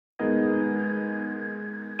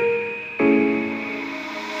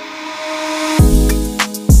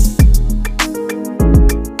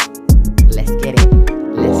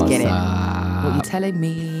telling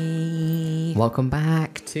me. Welcome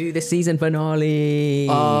back to the season finale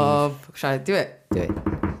Shall I do it? Do it.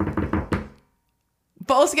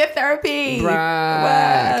 Balls to get therapy. Bruh.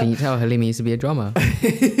 Wow. Can you tell Halima used to be a drummer?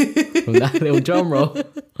 From that little drum roll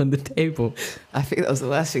on the table. I think that was the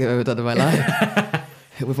worst thing I've ever done in my life.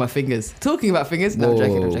 With my fingers. Talking about fingers? No, I'm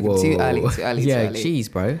joking. Too early. Yeah,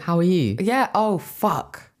 jeez, bro. How are you? Yeah, oh,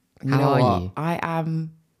 fuck. You How know are what? you? I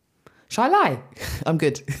am... Shall I lie? I'm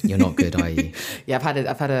good. You're not good, are you? Yeah,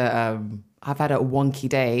 I've had a wonky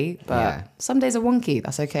day, but Yeah. some days are wonky.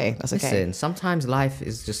 That's okay. That's okay. Listen, sometimes life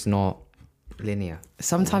is just not linear.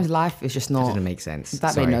 Sometimes life is just That not... didn't make sense.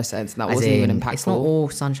 That Sorry. made no sense. That As wasn't even in, impactful. It's not all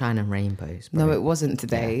sunshine and rainbows, bro. No, it wasn't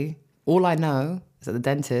today. All I know is that the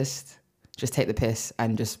dentist just take the piss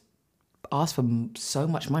and just ask for so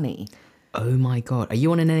much money. Oh my God. Are you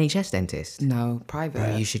on an NHS dentist? No, private.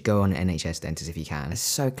 Bro, you should go on an NHS dentist if you can. It's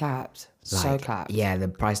so clapped. So clapped. Yeah, the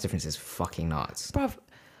price difference is fucking nuts. Bruv,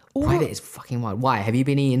 Private is fucking wild. Why? Have you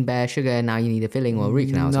been eating bare sugar and now you need a filling or a root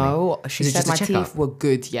canal? Or no, something? she Is it said just a my checkup? teeth were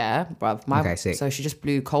good, yeah, bruv. Okay, sick. So she just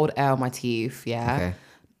blew cold air on my teeth, yeah. Okay.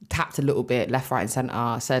 Tapped a little bit, left, right, and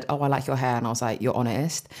centre. Said, "Oh, I like your hair," and I was like, "You're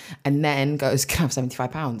honest." And then goes, "Can I have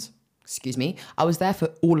 £75?" Excuse me. I was there for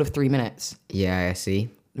all of 3 minutes. Yeah, I see.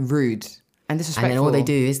 Rude and disrespectful. And then all they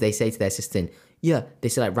do is they say to their assistant, yeah, they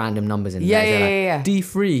say like random numbers in Yeah, there. They're yeah, like, yeah.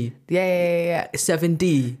 D3, Yeah.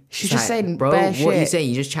 7D. She's It's just saying bro, bare what are you shit. saying?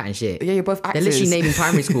 You're just chatting shit. Yeah, you're both actors. They're literally naming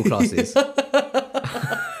primary school classes.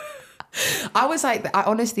 I was like, I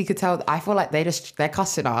honestly could tell. I feel like they're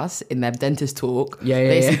cussing us in their dentist talk. Yeah.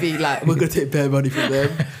 Basically being like, we're gonna take bare money from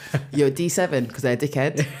them. You're a D7 because they're a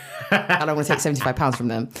dickhead. And I'm gonna take £75 from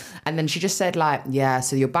them. And then she just said like, yeah,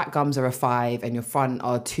 so your back gums are a 5 and your front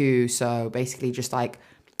are 2. So basically just like,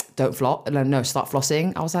 don't floss. No, start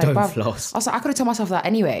flossing. I was like, Don't bruv. floss. I was like, I could have told myself that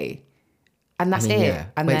anyway. And that's it. Yeah.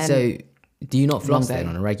 And Wait, then so do you not floss Long then day.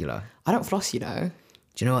 on a regular? I don't floss, you know.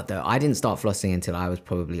 Do you know what though? I didn't start flossing until I was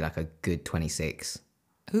probably like a good 26.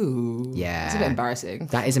 Ooh. Yeah. It's a bit embarrassing.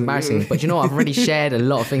 That is embarrassing. But you know what? I've already shared a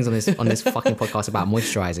lot of things on this fucking podcast about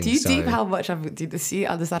moisturizing. Do you so. deep how much do you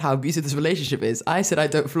understand how abusive this relationship is? I said I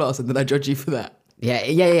don't floss and then I judge you for that.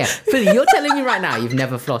 Yeah. Philly, you're telling me right now you've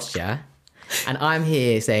never flossed, yeah? And I'm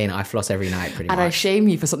here saying I floss every night pretty And I much. shame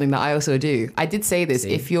you for something that I also do. I did say this.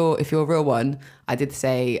 See? If you're a real one, I did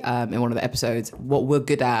say in one of the episodes, what we're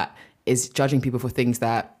good at is judging people for things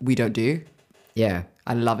that we don't do. Yeah.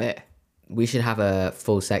 I love it. We should have a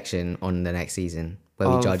full section on the next season where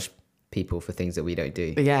we judge people for things that we don't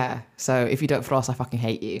do. But yeah. So if you don't floss, I fucking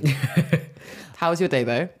hate you. How was your day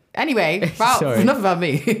though? Anyway, Sorry. enough about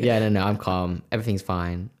me. Yeah, no, I'm calm. Everything's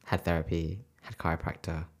fine. Had therapy. Had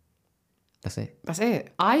chiropractor. That's it. That's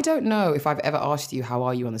it. I don't know if I've ever asked you how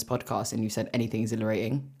are you on this podcast and you said anything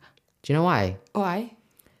exhilarating. Do you know why? Why?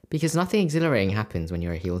 Because nothing exhilarating happens when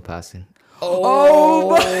you're a healed person.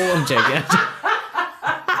 Oh, I'm joking.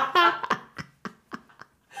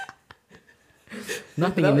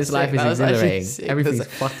 Nothing in this life is exhilarating. Everything's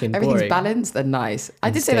fucking boring. Everything's balanced and nice. I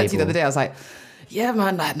did say that to you the other day. I was like, yeah,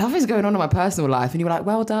 man, like, nothing's going on in my personal life. And you were like,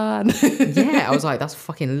 well done. Yeah, I was like, that's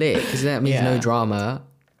fucking lit. Because that means no Yeah. drama.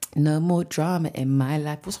 No more drama in my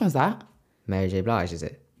life. What song is that? Mary J. Blige, is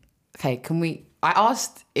it? Okay, can we... I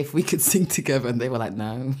asked if we could sing together and they were like,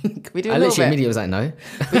 no. Can we do a I little literally bit? immediately was like, no.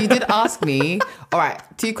 But you did ask me. All right,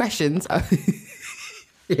 2 questions.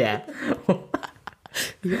 Yeah.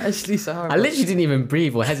 You're actually so horrible. I literally didn't even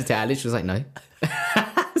breathe or hesitate. I literally was like, no.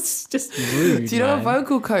 It's just rude. Do you know a man.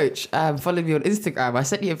 vocal coach followed me on Instagram? I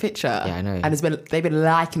sent you a picture. Yeah, I know. And they've been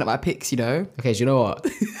liking up my pics, you know? Okay, do you know what? Do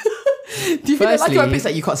you think they like Firstly- your pics?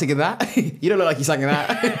 Like, you can't sing in that? You don't look like you sang in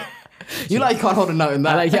that. You like you can't hold a note in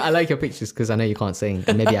that. I like your pictures because I know you can't sing.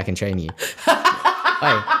 And maybe I can train you.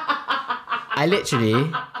 Hey, I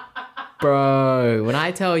literally, bro, when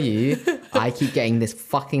I tell you, I keep getting this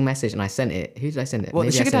fucking message and I sent it. Who did I send it? What, the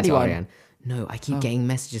maybe I Sugar sent it Daddy to one? Ariane. No, I keep getting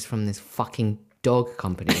messages from this fucking dog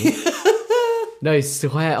company. No,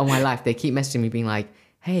 swear on my life. They keep messaging me being like,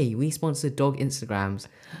 hey, we sponsor dog Instagrams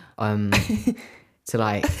to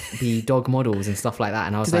like be dog models and stuff like that.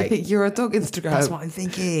 And I was Do they like, think you're a dog Instagram? that's what I'm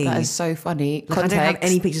thinking. That is so funny. Like, I don't have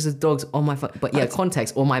any pictures of dogs on my phone. But yeah,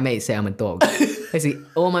 context, all my mates say I'm a dog. Basically,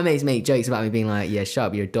 all my mates make jokes about me being like, yeah, shut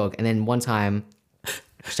up, you're a dog. And then one time,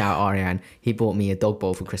 shout out Ariane, he bought me a dog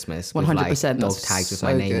bowl for Christmas. 100%. With like dog that's tags with so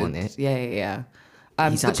my name good. on it. Yeah.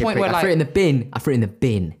 He's To the such a point prick. where I threw it in the bin. I threw it in the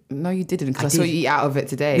bin. no, you didn't, because I I saw did. you eat out of it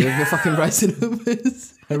today with your fucking rice and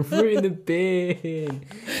hummus. I threw it in the bin.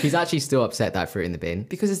 He's actually still upset that I threw it in the bin.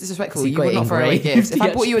 Because it's disrespectful. Has he You got would it not throw away engraved? gifts. If I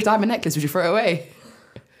Yeah. bought you a diamond necklace, would you throw it away?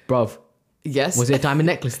 Bruv, Yes. was it a diamond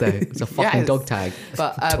necklace though? It's a fucking Yes. dog tag.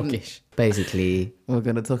 But Doggish. Basically, we're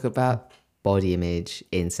going to talk about body image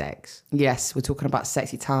in sex. Yes, we're talking about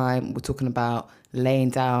sexy time. We're talking about laying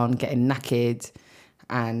down, getting knackered,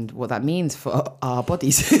 and what that means for our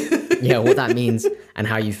bodies. Yeah, what that means and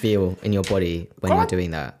how you feel in your body when you're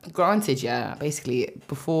doing that. Granted, yeah. Basically,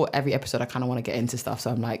 before every episode, I kind of want to get into stuff. So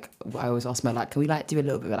I'm like, I always ask Mel, like, can we like do a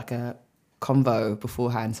little bit of like a convo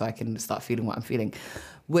beforehand so I can start feeling what I'm feeling?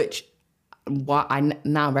 Which, what I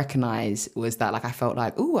now recognize was that like I felt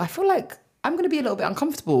like, ooh, I feel like I'm gonna be a little bit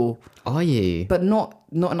uncomfortable, Are you? but not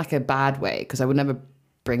in like a bad way, because I would never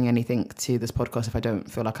bring anything to this podcast if I don't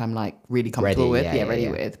feel like I'm like really comfortable Ready, with, ready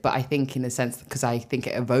with. But I think in a sense, because I think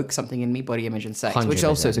it evokes something in me, body image and sex, which 100%.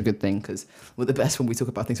 also is a good thing, because we're the best when we talk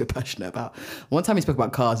about things we're passionate about. One time we spoke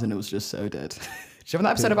about cars and it was just so dead. Do you remember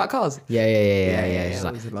that episode about cars? Yeah. It's it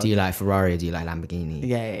like, was about- do you like Ferrari or do you like Lamborghini?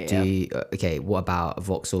 Yeah. Do you, okay, what about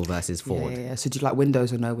Vauxhall versus Ford? Yeah. So do you like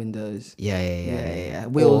windows or no windows? Yeah.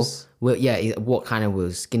 Wheels. Or, what kind of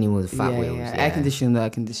wheels? Skinny wheels, fat wheels? Yeah. Air conditioning, no air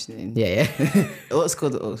conditioning. Yeah. What's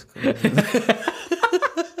called?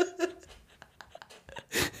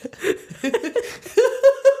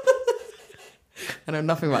 I know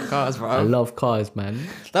nothing about cars, bro. I love cars, man.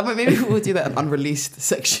 That might, maybe we'll do that unreleased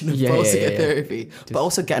section of Balls to Get Therapy, but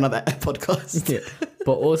also get another podcast. Yeah.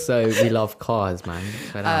 But also, we love cars, man.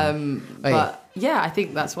 But yeah, I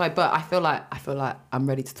think that's why. But I feel like I'm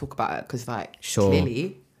ready to talk about it, because like Sure.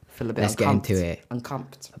 clearly I feel a bit Let's get into it.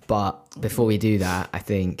 Uncumped. But before we do that, I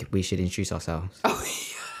think we should introduce ourselves. Oh,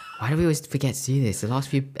 Why do we always forget to do this? The last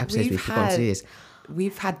few episodes we forgot to do this.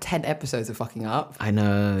 We've had 10 episodes of fucking up. I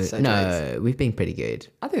know. So no, we've been pretty good.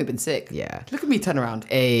 I think we've been sick. Yeah. Look at me turn around.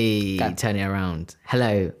 Hey, Okay. turn it around.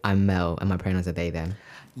 Hello, I'm Mel, and my pronouns are they, them.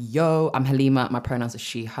 Yo, I'm Halima. My pronouns are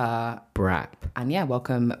she, her. Brap. And yeah,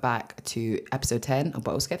 welcome back to episode 10 of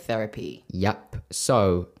Bottles Get Therapy. Yup.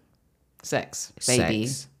 So, Sex, baby.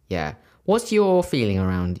 sex. Yeah. What's your feeling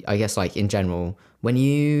around, I guess, like in general, when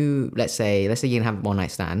you, let's say you're gonna have a one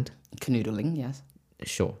night stand. Canoodling, yes.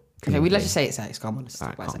 Sure. Okay, let's just say it's sex. Come on, let's talk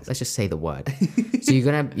Alright, about calm. sex. Let's just say the word. So you're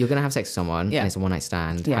gonna have sex with someone, Yeah. and it's a one night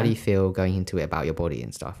stand. Yeah. How do you feel going into it about your body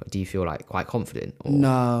and stuff? Do you feel like quite confident? Or?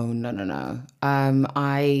 No.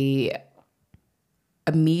 I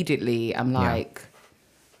immediately am like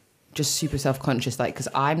just super self-conscious, like, because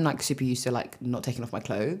I'm like super used to like not taking off my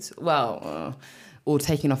clothes. Well, or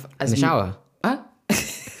taking off as In the shower? Huh?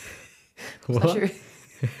 What?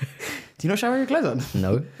 Do you not shower your clothes on?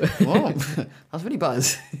 No. Whoa, that was really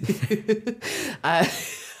buzz.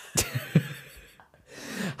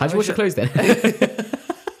 How'd you wash your clothes then?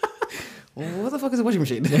 What the fuck is a washing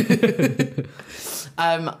machine?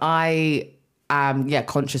 I am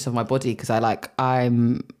conscious of my body, because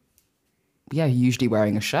I'm usually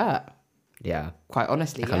wearing a shirt. Yeah. Quite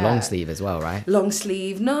honestly, Like a long sleeve as well, right? Long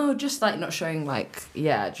sleeve, no, just like not showing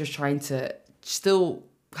just trying to still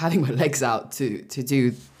having my legs out to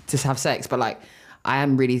have sex, but like I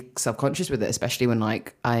am really self-conscious with it, especially when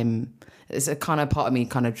like it's a kind of part of me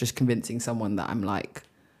kind of just convincing someone that I'm like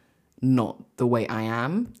not the way I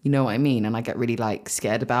am, you know what I mean? And I get really like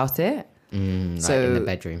scared about it. So in the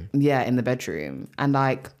bedroom. Yeah, in the bedroom. And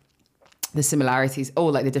like the similarities,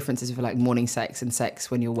 like the differences for like morning sex and sex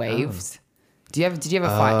when you're waved. Did you ever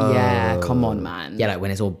fight? Yeah, come on, man. Yeah, like when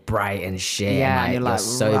it's all bright and shit. Yeah, and and you're you're like,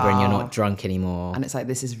 sober and you're "Rah." not drunk anymore. And it's like,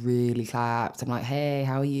 this is really clapped. I'm like, hey,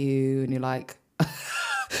 how are you? And you're like,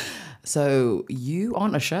 so you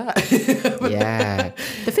aren't a shirt. Yeah.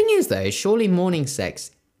 The thing is though, surely morning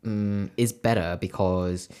sex is better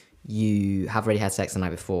because you have already had sex the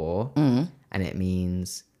night before, and it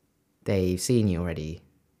means they've seen you already.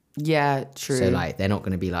 Yeah, true. So like they're not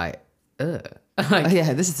going to be like, ugh. Like,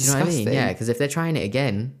 yeah, this is you know what I disgusting. mean? Yeah, because if they're trying it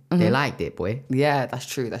again, they liked it, boy. Yeah, that's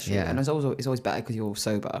true. That's true. Yeah. And it's always better because you're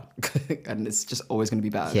sober, and it's just always going to be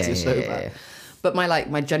better Yeah, because you're yeah, sober. yeah. But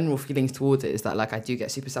my general feelings towards it is that like I do get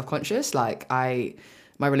super self-conscious. Like my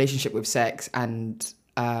relationship with sex and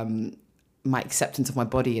my acceptance of my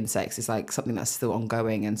body in sex is like something that's still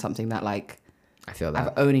ongoing, and something that like I feel that.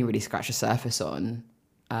 I've only really scratched the surface on,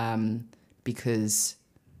 because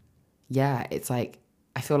yeah, it's like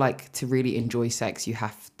I feel like to really enjoy sex,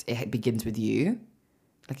 it begins with you.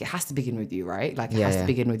 Like it has to begin with you, right? Like it has to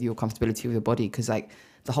begin with your comfortability with your body, because like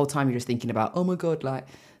the whole time you're just thinking about, oh my god, like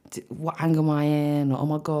what angle am I in? Or oh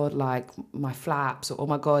my god, like my flaps, or oh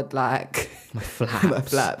my god, like My flaps. my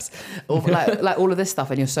flaps, or like all of this stuff,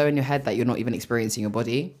 and you're so in your head that you're not even experiencing your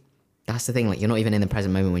body. That's the thing. Like you're not even in the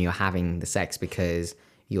present moment when you're having the sex because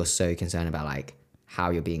you're so concerned about like how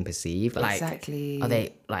you're being perceived. Like, Exactly.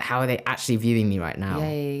 how are they actually viewing me right now?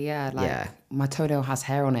 Yeah. Like Yeah. my toenail has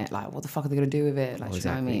hair on it. Like what the fuck are they gonna do with it? Like, do you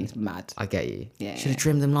know what I mean? It's mad. I get you. Yeah. Should have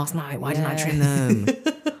trimmed them last night. Why didn't I trim them?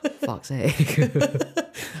 Fuck's sake.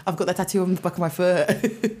 I've got that tattoo on the back of my foot.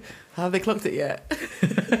 Have they clocked it yet?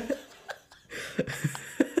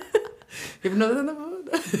 You've never done that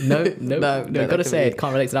before? No. Gotta say it.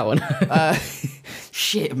 Can't relate to that one.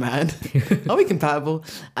 Shit, man. Are we compatible?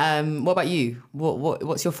 What about you?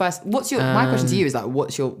 What's your first? My question to you is like,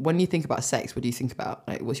 when you think about sex, what do you think about?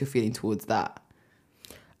 Like, what's your feeling towards that?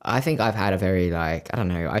 I think I've had a very I don't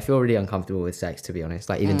know. I feel really uncomfortable with sex, to be honest.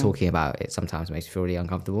 Like even talking about it sometimes makes me feel really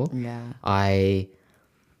uncomfortable. Yeah. I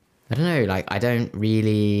don't know. Like I don't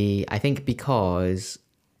really. I think because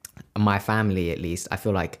my family, at least, I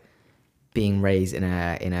feel like being raised in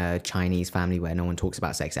a Chinese family where no one talks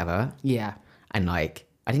about sex ever. Yeah. And like,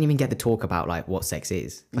 I didn't even get to talk about like what sex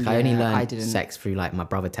is. Like I only learned sex through like my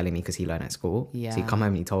brother telling me because he learned at school. Yeah. So he'd come home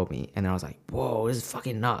and he told me, and then I was like, "Whoa, this is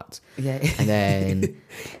fucking nuts." Yeah. And then, do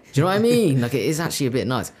you know what I mean? Like it is actually a bit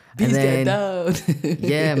nuts. Bees and get then, down.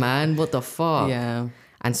 yeah, man, what the fuck? Yeah.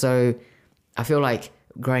 And so, I feel like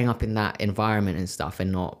growing up in that environment and stuff,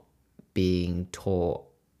 and not being taught.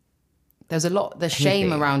 There's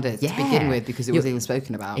shame around it to begin with because it wasn't even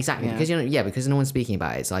spoken about. Exactly. Yeah. Because no one's speaking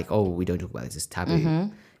about it. It's like, oh, we don't talk about this, it's taboo.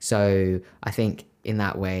 So I think in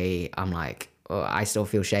that way, I'm like, oh, I still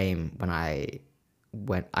feel shame when I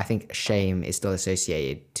think shame is still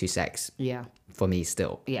associated to sex. Yeah. For me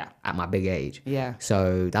still. Yeah. At my big age. Yeah.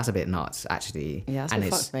 So that's a bit nuts actually. Yeah, that's and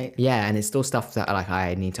what fucks, mate. Yeah, and it's still stuff that like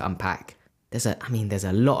I need to unpack. There's a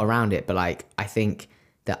lot around it, but like I think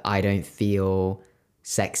that I don't feel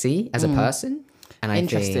sexy as a person. And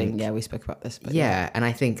Interesting. I think, yeah, we spoke about this. But yeah, and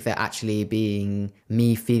I think that actually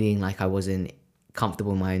me feeling like I wasn't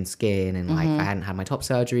comfortable in my own skin and like I hadn't had my top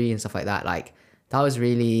surgery and stuff like that, like that was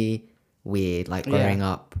really weird. Like growing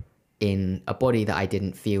up in a body that I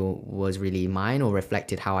didn't feel was really mine or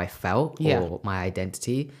reflected how I felt or my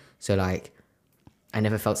identity. So like I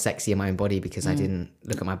never felt sexy in my own body because I didn't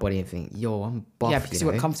look at my body and think, yo, I'm buff. Yeah, because you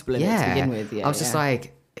weren't comfortable in it to begin with. Yeah, I was just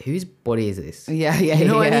like, whose body is this? Yeah, You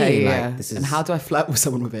know what I mean? Yeah. Like, this is... And how do I flirt with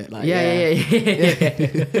someone with it? Like, yeah.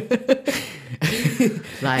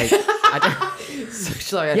 Like, I don't...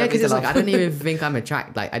 Sorry, yeah, because it's like I don't even think I'm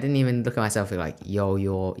attractive. Like I didn't even look at myself and like, yo,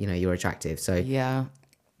 you're attractive. So yeah,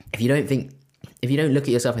 if you don't look at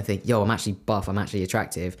yourself and think, yo, I'm actually buff, I'm actually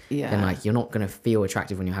attractive, then like you're not gonna feel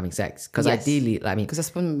attractive when you're having sex. Because ideally, I mean, because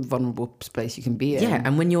that's one vulnerable place you can be in. Yeah,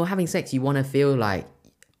 and when you're having sex, you want to feel like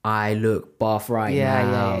I look buff now. Do you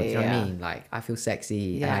know what I mean? Like I feel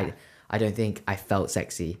sexy, and I don't think I felt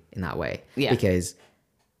sexy in that way.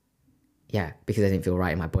 Yeah, because I didn't feel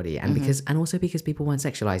right in my body, and also because people weren't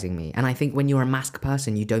sexualizing me. And I think when you're a masked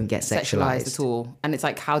person, you don't get sexualized at all. And it's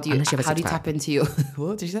like, how do you tap into your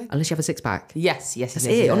what did you say? Unless you have a six pack. Yes. That's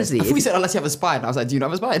it. Honestly, I thought you said unless you have a spine. I was like, do you not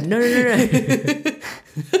have a spine? No.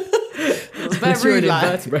 It's very rude,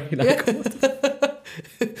 like.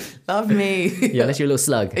 Love me. Yeah, unless you're a little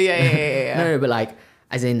slug. Yeah. No, but like,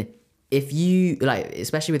 as in, if you like,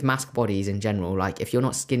 especially with masked bodies in general, like if you're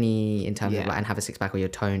not skinny in terms of like and have a six pack or you're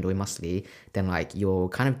toned or you're muscly, then like you're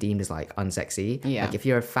kind of deemed as like unsexy. Yeah. Like if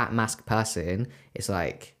you're a fat masked person, it's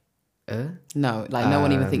like, no, like no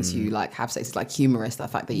one even thinks you like have sex. It's like humorous, that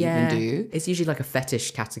fact that you even do. It's usually like a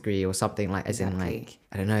fetish category or something, like as in like,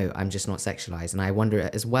 I don't know, I'm just not sexualized. And I wonder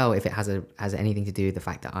as well if it has anything to do with the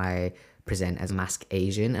fact that I present as mask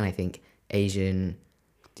Asian, and I think Asian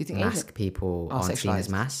mask people aren't seen as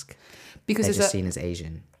mask because they're just seen as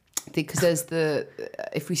Asian. Because there's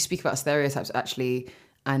if we speak about stereotypes actually,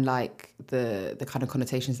 and like the kind of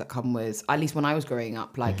connotations that come with, at least when I was growing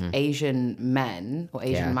up, like Asian men or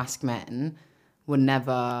Asian masked men were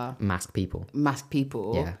never masked people.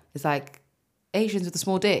 Yeah. It's like Asians with the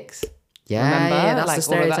small dicks. Yeah, remember? That's like the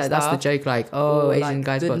stereotype. That's the joke. Like, oh, Asian like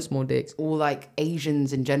guys got small dicks. Or like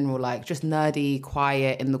Asians in general, like just nerdy,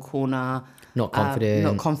 quiet in the corner. Not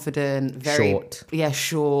confident. Very short. Yeah,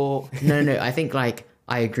 short. No. I think like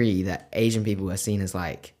I agree that Asian people are seen as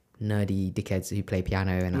like nerdy dickheads who play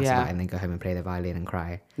piano and that's and then go home and play their violin and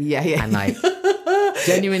cry. Yeah. And like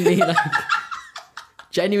genuinely.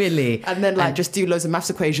 And then like just do loads of maths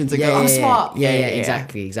equations and go, I'm smart. Yeah,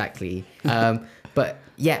 exactly. But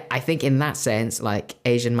yeah, I think in that sense, like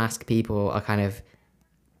Asian masked people are kind of,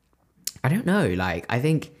 I don't know, like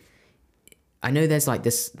I know there's like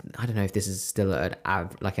this, I don't know if this is still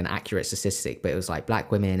like an accurate statistic, but it was like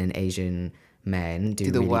black women and Asian men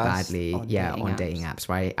do really badly on dating apps,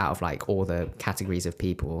 right? Out of like all the categories of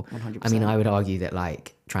people. 100%. I mean, I would argue that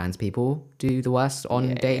like trans people do the worst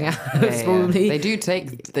on dating apps, probably. They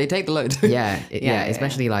take the load.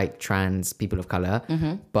 Especially like trans people of color.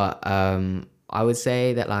 But I would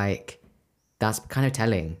say that like that's kind of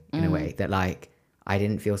telling in a way, that like I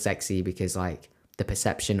didn't feel sexy because like the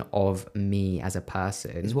perception of me as a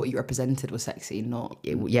person. Is what you represented was sexy, not...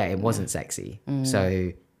 It wasn't sexy.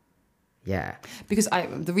 So, yeah. Because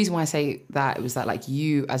the reason why I say that was that, like,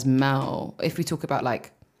 you as Mel, if we talk about,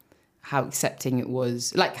 like, how accepting it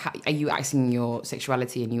was, like, how, are you accessing your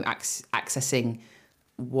sexuality and you accessing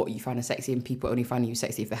what you find as sexy, and people only finding you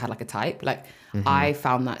sexy if they had, like, a type? Like, I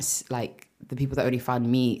found that, like, the people that only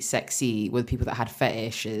found me sexy were the people that had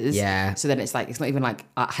fetishes. Yeah. So then it's like, it's not even like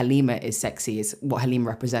Halima is sexy. It's what Halima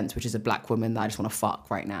represents, which is a black woman that I just want to fuck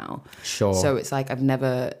right now. Sure. So it's like, I've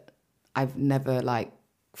never like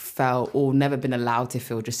felt or never been allowed to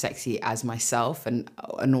feel just sexy as myself and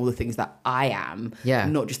all the things that I am. Yeah.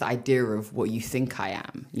 Not just the idea of what you think I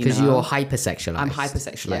am. Because you're hypersexualized. I'm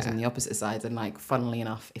hypersexualized on the opposite side. And like, funnily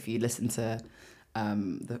enough, if you listen to,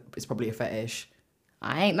 it's probably a fetish.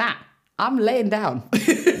 I ain't that. I'm laying down.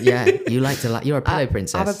 Yeah, you're a pillow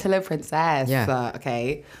princess. I'm a pillow princess. Yeah.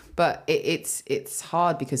 Okay. But it's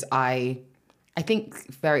hard because I think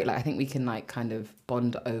I think we can like kind of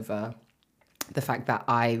bond over the fact that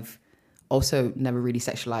I've also never really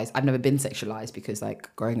sexualized. I've never been sexualized because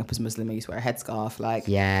like growing up as Muslim, I used to wear a headscarf. Like,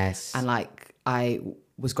 yes. And like I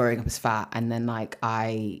was growing up as fat, and then like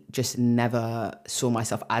I just never saw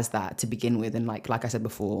myself as that to begin with. And like I said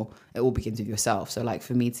before, it all begins with yourself. So like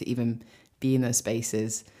for me to even be in those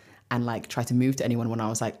spaces and like try to move to anyone when I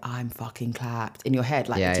was like, I'm fucking clapped in your head.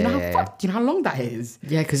 Like, do you know do you know how long that is?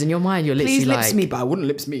 Yeah, because in your mind you're literally Please lips like, me, but I wouldn't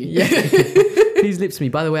lips me. Yeah. Please lips me.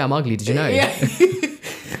 By the way, I'm ugly. Did you know? Yeah.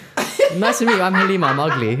 Nice to meet you. I'm Halima. I'm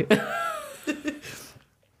ugly.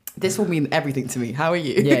 This will mean everything to me. How are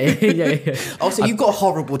you? Yeah. Also, you've got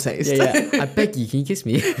horrible taste. Yeah. I beg you, can you kiss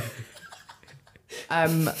me?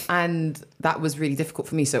 And that was really difficult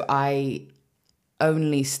for me. So I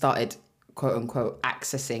only started, quote unquote,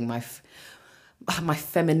 accessing my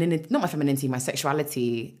femininity, not my femininity, my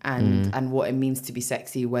sexuality and what it means to be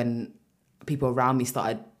sexy when people around me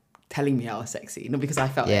started telling me I was sexy, not because I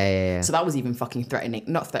felt it. Yeah. So that was even fucking threatening.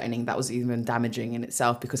 Not threatening, that was even damaging in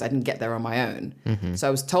itself because I didn't get there on my own. So I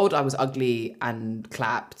was told I was ugly and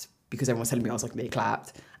clapped because everyone was telling me I was ugly and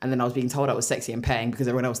clapped. And then I was being told I was sexy and paying because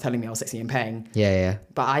everyone else was telling me I was sexy and paying. Yeah.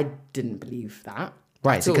 But I didn't believe that.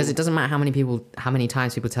 Right, so because it doesn't matter how many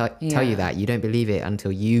times people tell you that, you don't believe it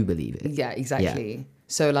until you believe it. Yeah, exactly. Yeah.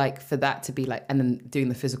 So like for that to be like, and then doing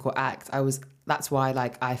the physical act, that's why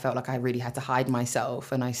like I felt like I really had to hide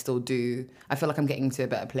myself, and I still do. I feel like I'm getting to a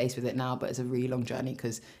better place with it now, but it's a really long journey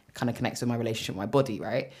because it kind of connects with my relationship with my body,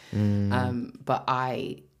 right? But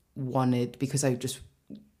I because I just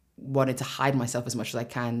wanted to hide myself as much as I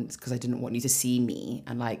can because I didn't want you to see me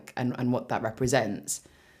and like, and what that represents.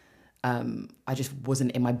 I just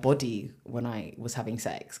wasn't in my body when I was having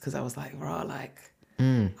sex because I was like, raw, like,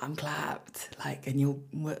 I'm clapped, like, and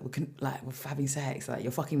we're having sex, like,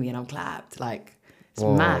 you're fucking me and I'm clapped, like, it's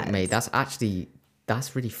mad. Mate,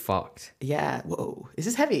 that's really fucked. Yeah, whoa, is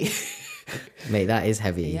this heavy? Mate, that is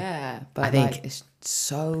heavy. Yeah, but I think it's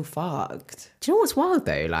so fucked. Do you know what's wild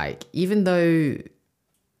though? Like, even though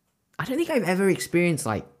I don't think I've ever experienced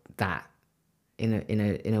like that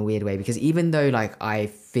in a weird way, because even though like I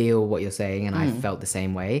feel what you're saying and I felt the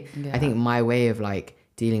same way, I think my way of like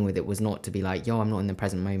dealing with it was not to be like, yo, I'm not in the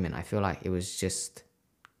present moment. I feel like it was just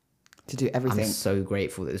to do everything. I'm so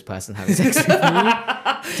grateful that this person having sex with me.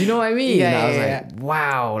 Do you know what I mean? Yeah, I was like,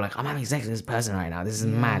 wow, like I'm having sex with this person right now. This is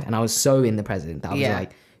mad. And I was so in the present that I was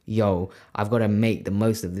like, yo, I've got to make the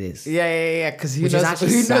most of this. Yeah. Because who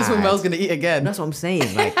knows when Mel's gonna eat again? That's what I'm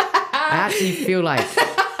saying. Like, I actually feel like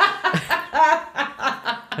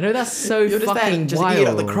I know that's so fucking just wild. Eat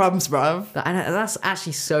up the crumbs, bruv. And that's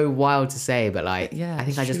actually so wild to say, but like, I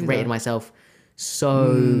think I just rated myself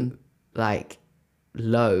so like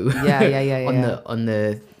low. On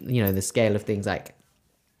the the scale of things. Like,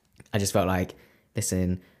 I just felt like,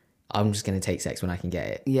 listen, I'm just gonna take sex when I can get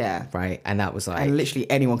it. Yeah. Right. And that was like, and literally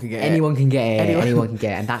anyone can get it. Anyone can get it. Anyone can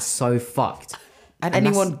get it, and that's so fucked. And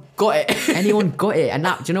anyone got it. Anyone got it. And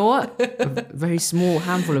that, do you know what? A very small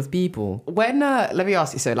handful of people. When, let me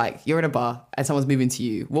ask you, so like you're in a bar and someone's moving to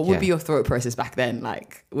you, what would be your thought process back then?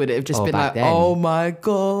 Like, would it have just been like, then, oh my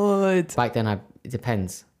God? Back then, it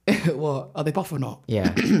depends. What? Are they buff or not?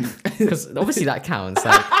 Yeah. Because obviously that counts.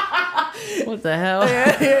 Like, what the hell?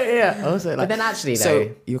 Yeah. Also, like, but then actually though.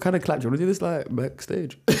 So you're kind of clapped. Do you want to do this like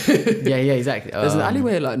backstage? Yeah, exactly. There's an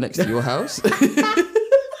alleyway like next to your house.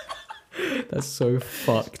 That's so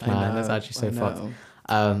fucked, man. That's actually so fucked.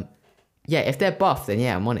 Yeah, if they're buff, then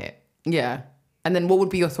yeah, I'm on it. Yeah. And then what would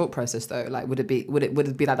be your thought process though? Like, would it be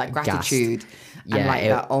like that gratitude and Yeah, like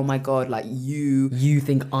that, oh my God, like You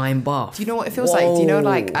think I'm buff? do you know what it feels like? Do you know,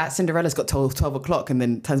 like at Cinderella's got 12 o'clock and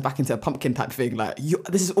then turns back into a pumpkin type thing? Like,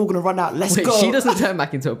 this is all gonna run out. Let's Wait, go. she doesn't turn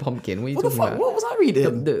back into a pumpkin. What are you What the talking fuck? about? What was I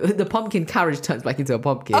reading? The pumpkin carriage turns back into a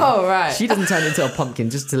pumpkin. Oh, right. She doesn't turn into a pumpkin,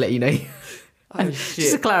 just to let you know. Oh, Just to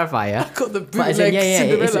shit. clarify, yeah. Got the But as in,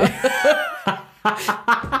 bootleg it's- Cinderella.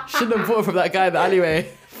 Shouldn't have bought it from that guy in the alleyway.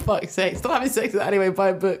 Fuck's sake. Stop having sex in the alleyway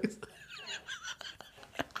buying books.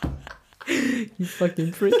 You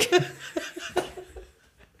fucking freak.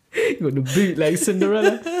 You got the bootleg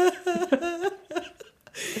Cinderella.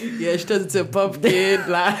 Yeah, she turns into a pumpkin.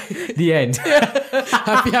 Like, The end.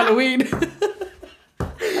 happy Halloween.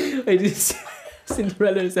 Wait, this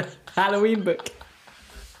Cinderella is a Halloween book.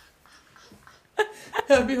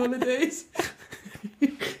 Happy holidays.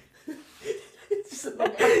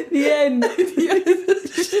 The end.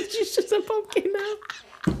 She's just a pumpkin now.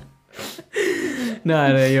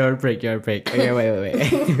 No, you're a prick. Okay,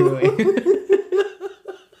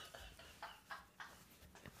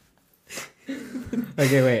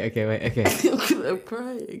 wait. Okay, wait. I'm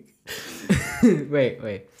crying.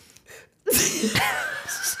 Wait.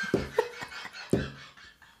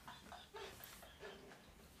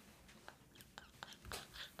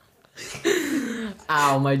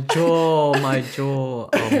 Ow, my jaw.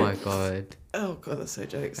 Oh my god. Oh God, that's so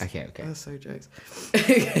jokes. Okay. That's so jokes.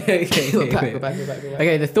 Okay. Go back.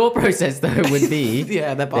 Okay, the thought process though would be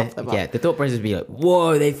Yeah, they're buff. They're buff. yeah, the thought process would be like,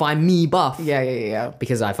 whoa, they find me buff. Yeah.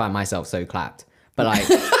 Because I find myself so clapped. But like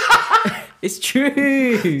it's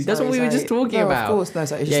true. That's what we were just talking no, about. Of course, no.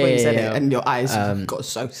 So it's just when you said it, and your eyes Um, got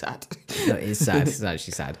so sad. No, it's sad. It's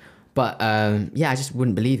actually sad. But yeah, I just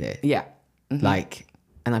wouldn't believe it. Yeah. Like,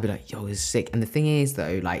 and I'd be like, yo, it's sick. And the thing is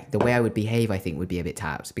though, like the way I would behave, I think would be a bit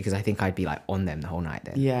tapped because I think I'd be like on them the whole night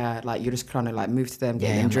then. Yeah, like you're just trying to like move to them,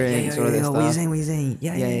 get I'm them like, drinks, all of this What are you stuff. saying? What are you saying?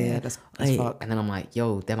 Yeah. That's Like, fuck. and then I'm like,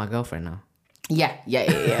 yo, they're my girlfriend now. Yeah.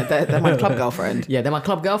 They're my club girlfriend. Yeah, they're my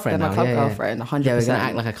club girlfriend They're now. my club yeah. girlfriend, 100%. Yeah, we're gonna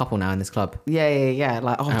act like a couple now in this club. Yeah.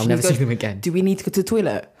 Like, oh, And I'll do you never need to see them again. Do we need to go to the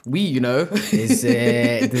toilet? You know. Is do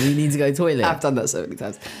we need to go to the toilet? I've done that so many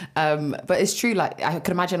times. But it's true, like I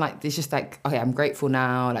can imagine like it's just like, okay, I'm grateful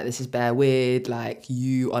now, like this is bare weird, like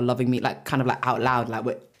you are loving me, like kind of like out loud, like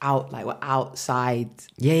we're outside.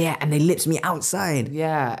 Yeah, and they lips me outside.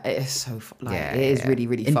 Yeah, it is so like Yeah, it is yeah. really,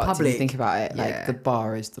 really In fucked if public, you think about it. Like yeah. the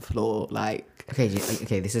bar is the floor, like Okay,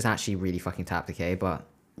 this is actually really fucking tapped, okay? But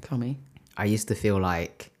tell me. I used to feel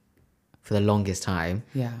like for the longest time,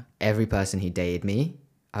 Yeah. every person who dated me,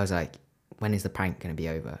 I was like, when is the prank gonna be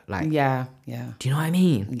over? Like, Yeah. do you know what I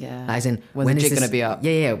mean? Yeah. Like, as in, When's when the is jig this gonna be up?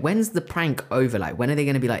 Yeah. When's the prank over? Like, when are they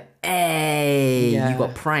gonna be like, hey, Yeah. you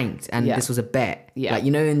got pranked, and Yeah. this was a bet. Yeah. Like,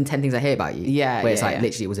 you know, in 10 Things I Hate About You. Yeah, Where it's yeah, like yeah.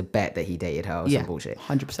 literally it was a bet that he dated her or Yeah, some bullshit.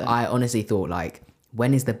 100%. I honestly thought like,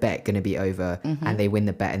 when is the bet gonna be over? And they win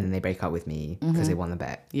the bet and then they break up with me because they won the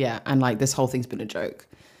bet. Yeah. And like this whole thing's been a joke.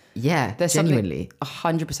 Yeah, There's genuinely.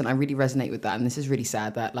 100%. I really resonate with that, and this is really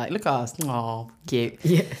sad. That like, look at us, oh, cute.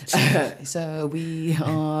 Yeah. So we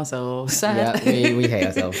are so sad. Yeah, we hate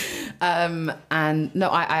ourselves. And no,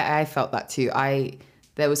 I felt that too.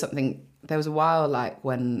 There was a while like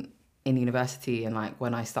when in university and like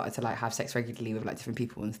when I started to like have sex regularly with like different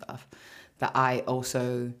people and stuff, that I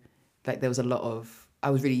also like there was a lot of I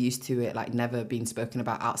was really used to it like never being spoken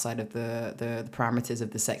about outside of the parameters of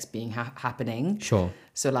the sex being happening. Sure.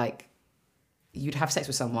 So like you'd have sex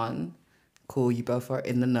with someone, cool, you both are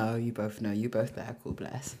in the know, you both know, you both there, cool,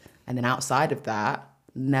 bless. And then outside of that,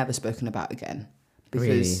 never spoken about again. Because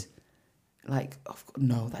Really? like,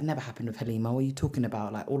 no, that never happened with Halima. What are you talking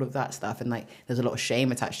about? Like all of that stuff. And like, there's a lot of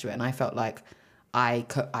shame attached to it. And I felt like I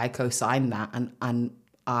co-signed that. And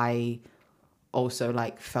I also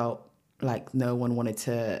like felt like no one wanted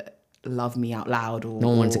to love me out loud or No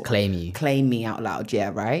one wanted to claim you. claim me out loud.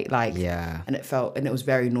 Yeah. Right. Like, Yeah. and it was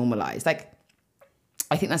very normalized. Like,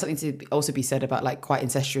 I think that's something to also be said about like quite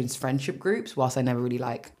incestuous friendship groups. Whilst I never really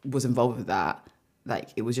like was involved with that, like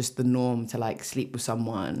it was just the norm to like sleep with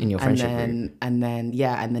someone In your friendship group. and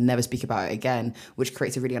then never speak about it again, which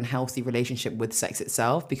creates a really unhealthy relationship with sex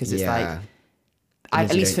itself because it's like Means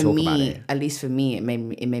at you least don't for talk about me,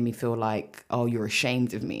 it. it made me feel like, oh, you're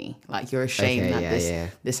ashamed of me. Like you're ashamed Okay, that yeah.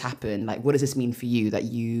 this happened. Like, what does this mean for you that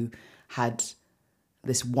you had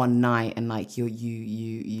this one night and like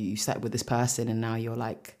you slept with this person and now you're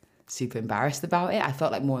like super embarrassed about it? I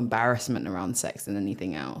felt like more embarrassment around sex than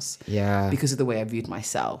anything else. Yeah. Because of the way I viewed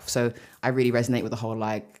myself. So I really resonate with the whole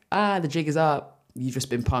like, the jig is up. you've just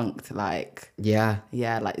been punked. Like, Yeah.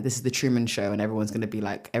 yeah, like this is the Truman Show, and everyone's gonna be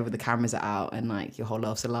like, the cameras are out, and like your whole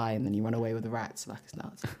life's a lie, and then you run away with the rats. Like, it's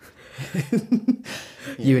nuts.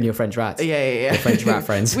 You and your French rats. Yeah. Your French rat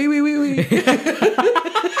friends. Oui.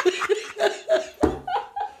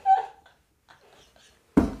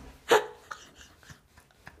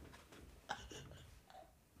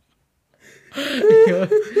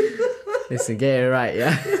 Listen, get it right,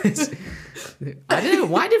 yeah. I don't know,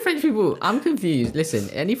 why do French people, I'm confused. Listen,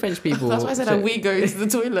 any French people. That's why I said we go to the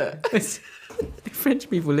toilet. French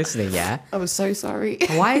people listening, yeah. I was so sorry.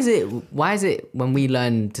 Why is it when we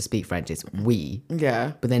learn to speak French, it's we,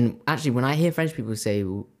 Yeah. but then actually when I hear French people say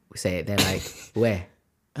it, they're like, where?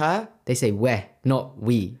 Huh? They say where, not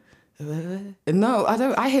we. No, I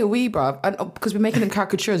don't. I hear we, bruv. And, because we're making them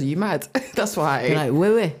caricatures. Are you mad? That's why. They're like,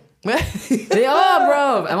 where? They are,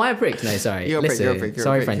 bro. Am I a prick? No, sorry. You're a prick, Listen, you're a prick.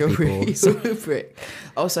 sorry, French people. You're a prick.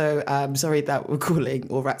 Also, sorry that we're calling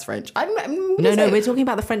all rats French. No, we're talking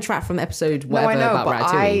about the French rat from episode No, whatever I know, about but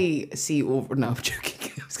Ratatouille. I see all. No, I'm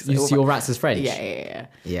joking. You see all rats as French? Yeah.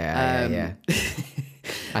 Yeah.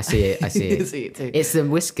 I see it. You see it too. It's the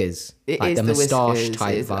whiskers. It like is the moustache whiskers.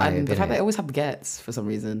 type vibe. And the fact innit? they always have baguettes for some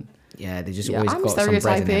reason. Yeah, they just Yeah, always I'm got some bread in their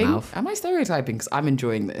stereotyping. mouth. Am I stereotyping? Because I'm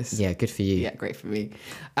enjoying this. Yeah, good for you. Yeah, great for me.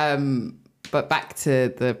 But back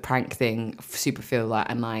to the prank thing, super feel that,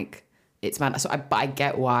 and like it's mad. So but I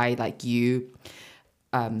get why like you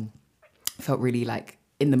felt really like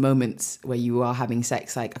in the moments where you are having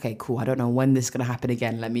sex, like, okay, cool, I don't know when this is gonna happen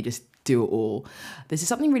again. Let me just do it all. This is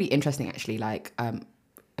something really interesting actually. Like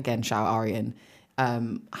again, shout out Arian.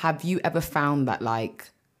 Have you ever found that like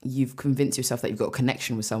you've convinced yourself that you've got a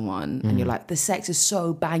connection with someone and you're like, the sex is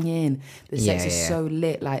so banging, the sex is so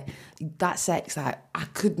lit, like that sex that I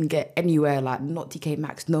couldn't get anywhere, like not TK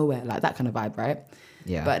Maxx, nowhere, like that kind of vibe, right?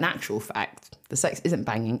 Yeah. But in actual fact, the sex isn't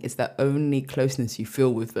banging, it's the only closeness you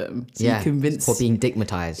feel with them. So yeah. you convince For being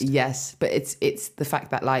digmatized. Yes, but it's the fact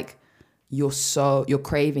that like you're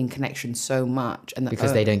craving connection so much, and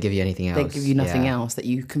Because they don't give you anything else. they give you nothing else, that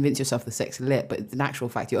you convince yourself the sex is lit. But in actual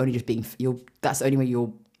fact, you're only just being that's the only way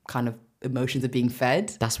your kind of emotions are being fed.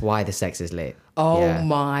 That's why the sex is lit. Oh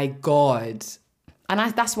my god!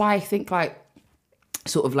 And that's why I think like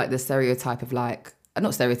sort of like the stereotype of like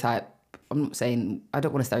not stereotype. I'm not saying I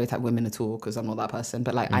don't want to stereotype women at all because I'm not that person.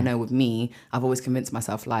 But like I know with me, I've always convinced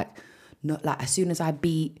myself like. Not like as soon as I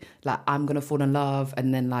beat, like I'm gonna fall in love,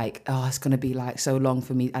 and then like it's gonna be like so long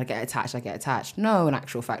for me. I get attached. No, in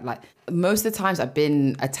actual fact, like most of the times I've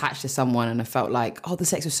been attached to someone and I felt like the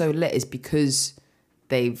sex was so lit is because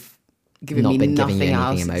they've given me nothing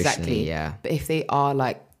else. Exactly. Yeah. But if they are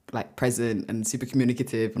like present and super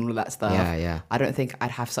communicative and all of that stuff, I don't think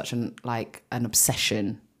I'd have such an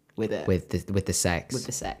obsession with it. With the sex. With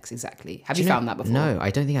the sex, exactly. Have you found that before? No,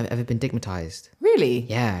 I don't think I've ever been digmatized. Really?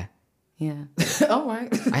 Yeah. Yeah. All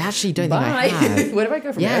right. I actually don't think I have. Where do I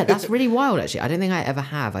go from there? Yeah, that's really wild, actually. I don't think I ever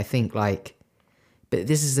have. I think, like... But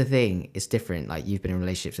this is the thing. It's different. Like, you've been in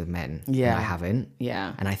relationships with men. Yeah. And I haven't.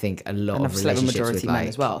 Yeah. And I think a lot And of I've slept with relationships majority with, men like...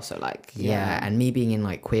 as well, so, like... Yeah, and me being in,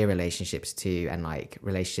 like, queer relationships, too, and, like,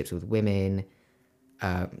 relationships with women,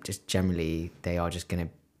 just generally, they are just going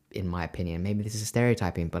to, in my opinion, maybe this is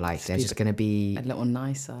stereotyping, but, like, they're just going to be... A little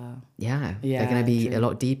nicer. Yeah. They're going to be a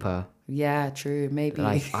lot deeper. Yeah, true. Maybe.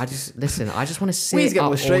 Like, I just want to sit Please get up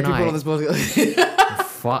more straight all people on night. this podcast.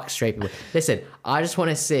 Fuck straight people. Listen, I just want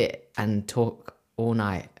to sit and talk all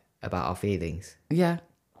night about our feelings. Yeah.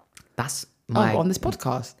 That's my... on this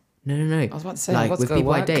podcast? No. I was about to say, like, what's with going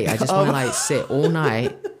people I work? date, I just want to, like, sit all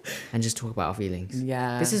night and just talk about our feelings.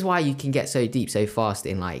 Yeah. This is why you can get so deep so fast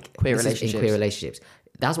in, like... Queer in queer relationships.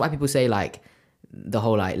 That's why people say, like, the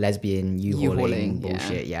whole, like, lesbian U-hauling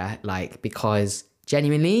bullshit, yeah? Like, because...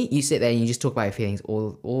 Genuinely, you sit there and you just talk about your feelings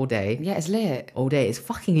all day. Yeah, it's lit. All day. It's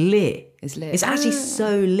fucking lit. It's lit. It's actually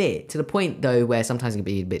so lit to the point though where sometimes it can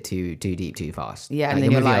be a bit too deep, too fast. Yeah, like, and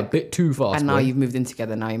then you're moving like a bit too fast. And now boy. you've moved in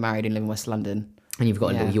together. Now you're married and live in West London. And you've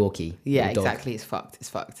got a little Yorkie. Yeah, little dog. exactly. It's fucked. It's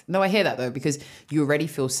fucked. No, I hear that though, because you already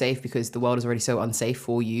feel safe because the world is already so unsafe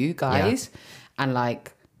for you guys. Yeah. And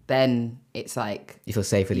like, then it's like... You feel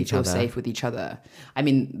safe with each other. You feel safe with each other. I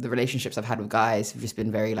mean, the relationships I've had with guys have just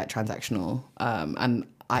been very like transactional. And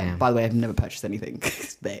by the way, I've never purchased anything.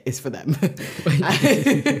 It's for them.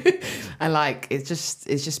 And like, it's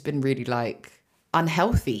just been really like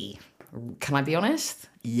unhealthy. Can I be honest?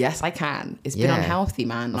 Yes, I can. It's been unhealthy,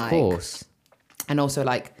 man. Of course. And also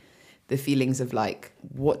like the feelings of like,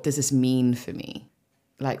 what does this mean for me?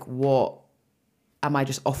 Like, what am I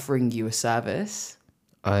just offering you a service?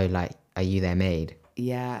 Oh, like, are you their maid?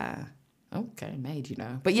 Yeah. Okay, maid, you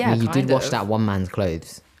know. But yeah, I mean, you did wash that one man's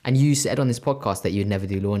clothes. And you said on this podcast that you'd never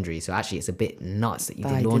do laundry. So actually, it's a bit nuts that you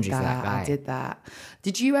did laundry for that guy. I did that.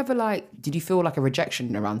 Did you ever did you feel like a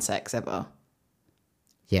rejection around sex ever?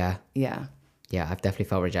 Yeah. Yeah. Yeah, I've definitely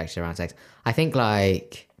felt rejection around sex. I think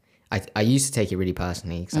like, I used to take it really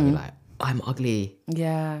personally because I'd be like, I'm ugly.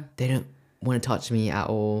 Yeah. They don't want to touch me at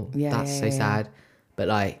all. Yeah, That's so sad. But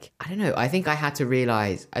like, I don't know. I think I had to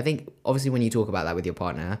realize, I think obviously when you talk about that with your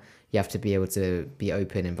partner, you have to be able to be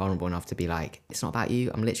open and vulnerable enough to be like, it's not about you.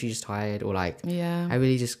 I'm literally just tired. Or like, Yeah. I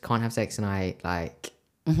really just can't have sex tonight. Like,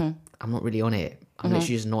 I'm not really on it. I'm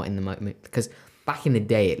literally just not in the moment. Because back in the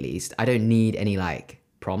day, at least, I don't need any like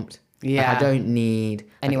prompt. Yeah. Like, I don't need...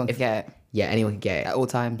 Anyone like, can get it Yeah, anyone can get it. at all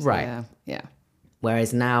times. Right. Yeah. Yeah.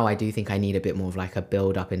 Whereas now I do think I need a bit more of like a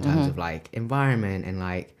build up in terms of like environment and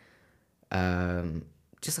like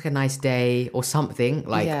just like a nice day or something.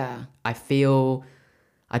 Like Yeah.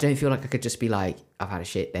 I don't feel like I could just be like, I've had a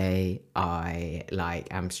shit day, I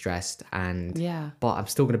like am stressed and but I'm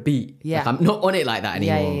still gonna beat. Yeah. Like, I'm not on it like that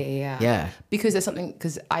anymore. Yeah. Because there's something,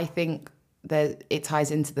 because I think that it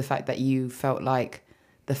ties into the fact that you felt like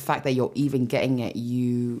the fact that you're even getting it,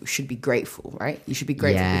 you should be grateful, right? You should be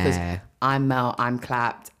grateful because I'm Mel, I'm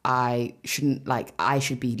clapped. I should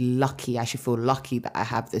be lucky. I should feel lucky that I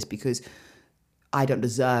have this because I don't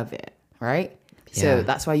deserve it, right? So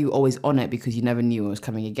that's why you always on it, because you never knew it was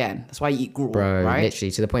coming again. That's why you eat gruel, Bro, right?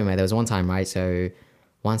 literally to the point where there was one time, right? So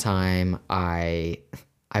one time I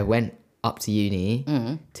went up to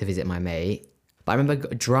uni to visit my mate, but I remember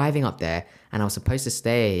driving up there and I was supposed to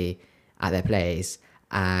stay at their place,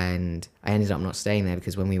 and I ended up not staying there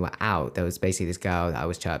because when we were out, there was basically this girl that I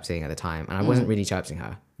was chirping at the time, and I wasn't really chirping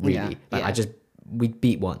her, really. We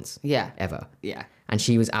beat once, ever. Yeah. And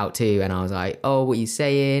she was out too, and I was like, oh, what are you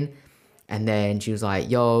saying? And then she was like,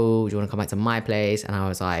 yo, do you want to come back to my place? And I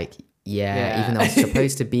was like, yeah. Even though I was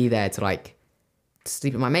supposed to be there to like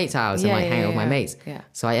sleep at my mate's house and like hang out with my mates. Yeah.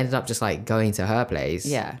 So I ended up just like going to her place.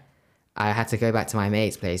 Yeah. I had to go back to my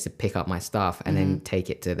mate's place to pick up my stuff and then take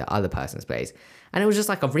it to the other person's place. And it was just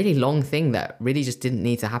like a really long thing that really just didn't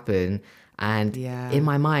need to happen. And in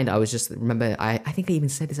my mind, I was just, remember, I think I even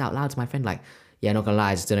said this out loud to my friend, like, yeah, not gonna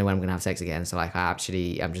lie, I just don't know when I'm gonna have sex again. So like, I'm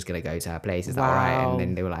just gonna go to her place. Is that all right? And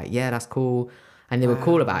then they were like, yeah, that's cool. And they were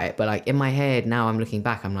cool about it. But like in my head, now I'm looking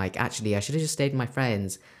back, I'm like, actually, I should have just stayed with my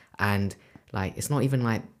friends. And like, it's not even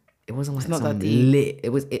like, it wasn't like some lit,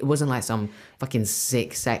 it wasn't like some fucking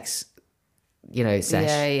sick sex, you know,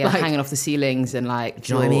 sesh. Yeah, like, hanging off the ceilings and like,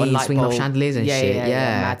 do you know what I mean? Swinging off chandeliers and shit.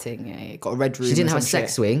 Yeah. Matting. Yeah. Got a red room. She didn't have a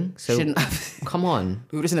sex swing, so Shouldn't have. come on.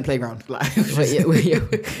 We were just in the playground. Like, it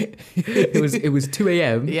was 2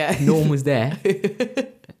 a.m. Yeah. No one was there. We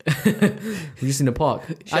were just in the park.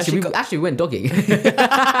 Actually, we went dogging.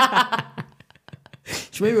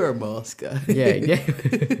 Should maybe wear a mask. yeah.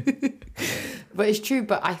 But it's true.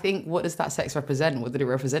 But I think, what does that sex represent? What did it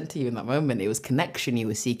represent to you in that moment? It was connection you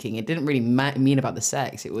were seeking. It didn't really mean about the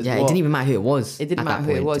sex. It was it didn't even matter who it was. It didn't matter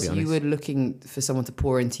who it was. You were were looking for someone to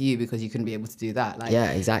pour into you because you couldn't be able to do that. Like,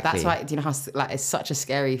 yeah, exactly. That's why, do you know how like it's such a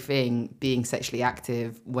scary thing being sexually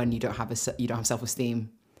active when you don't have self-esteem.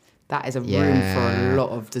 That is a room for a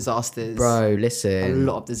lot of disasters. Bro, listen. A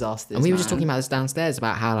lot of disasters. And we were just talking about this downstairs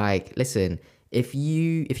about how, like, listen, if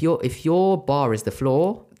your bar is the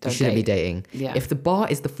floor, you shouldn't be dating. Yeah. If the bar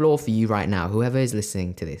is the floor for you right now, whoever is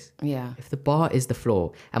listening to this, if the bar is the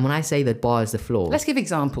floor, and when I say the bar is the floor, let's give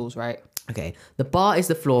examples, right? Okay, the bar is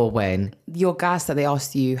the floor when your gas that they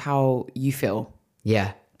asked you how you feel.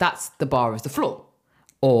 Yeah, that's the bar is the floor.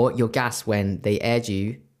 Or your gas when they aired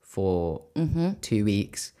you for 2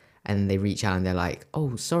 weeks and they reach out and they're like,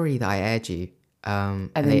 "Oh, sorry that I aired you." And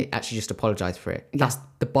they actually just apologize for it. That's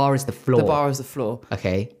the bar is the floor. The bar is the floor.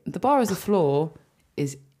 Okay. The bar is the floor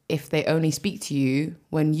is if they only speak to you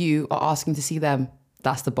when you are asking to see them.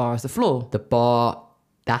 That's the bar is the floor. The bar,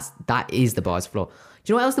 that is the bar is the floor. Do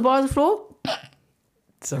you know what else the bar is the floor?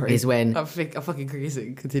 Sorry. Is when I'm fucking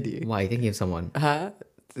crazy. Continue. Why are you thinking of someone?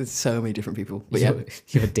 There's so many different people. But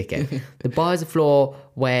you're a dickhead. The bar is the floor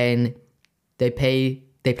when they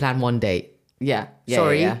plan one date. Yeah.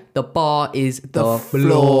 Sorry, the bar is the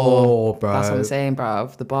floor, bro. That's what I'm saying,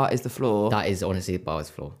 bruv. The bar is the floor. That is honestly the bar is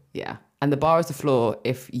the floor. Yeah. And the bar is the floor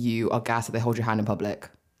if you are gassed that they hold your hand in public.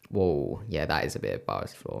 Whoa, yeah, that is a bit of bar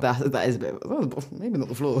is the floor. That is a bit, maybe not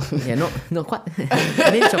the floor. Yeah, not quite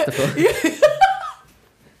an inch off the floor.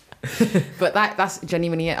 But that's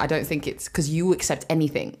genuinely it. I don't think it's, because you accept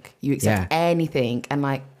anything. You accept anything. And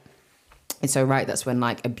like, it's so right. That's when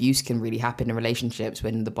like abuse can really happen in relationships,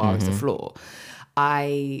 when the bar is the floor.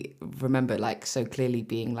 I remember like so clearly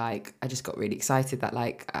being like, I just got really excited that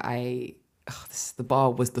like the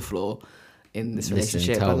bar was the floor in this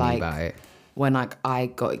relationship. Tell but like, me about it. when like I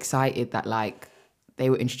got excited that like they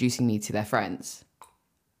were introducing me to their friends.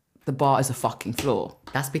 The bar is a fucking floor.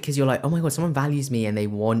 That's because you're like, oh my God, someone values me and they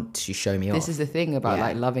want to show me off. This is the thing about Yeah.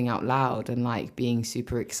 like loving out loud and like being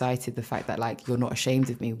super excited. The fact that like you're not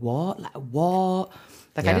ashamed of me. What? Like what?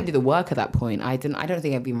 Like I Yeah. didn't do the work at that point. I don't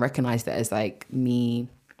think I've been recognized it as like me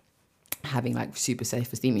having like super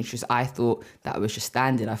self-esteem. It's just I thought that was just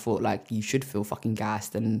standard. I thought like you should feel fucking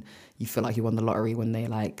gassed and you feel like you won the lottery when they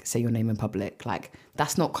like say your name in public. Like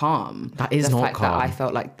that's not calm. That is the not fact calm. That I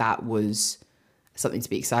felt like that was something to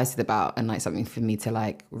be excited about and like something for me to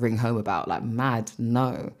like ring home about. Like mad,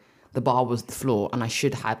 no. The bar was the floor and I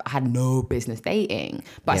had no business dating.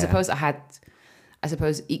 But Yeah. I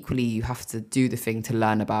suppose equally you have to do the thing to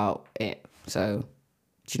learn about it. So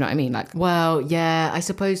do you know what I mean? Like Well, yeah, I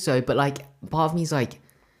suppose so. But like, part of me is like,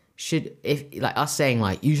 if like us saying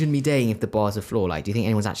like you shouldn't be dating if the bar's a floor. Like, do you think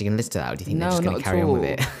anyone's actually gonna listen to that, or do you think they're No, just gonna not at carry on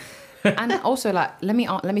with all. it? and also like let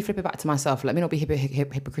me flip it back to myself. Let me not be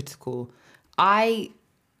hypocritical. I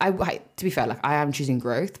to be fair, like I am choosing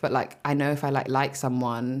growth, but like I know if I like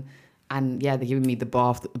someone and yeah, they're giving me the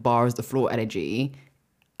bar is the floor energy.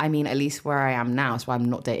 I mean, at least where I am now, so I'm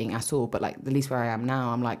not dating at all, but like at least where I am now,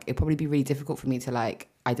 I'm like it'd probably be really difficult for me to like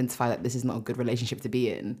identify that this is not a good relationship to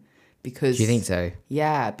be in. Because Do you think so?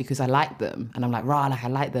 Yeah, because I like them and I'm like, rah, like I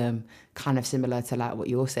like them. Kind of similar to like what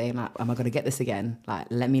you're saying, like, am I gonna get this again? Like,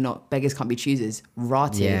 let me not, beggars can't be choosers.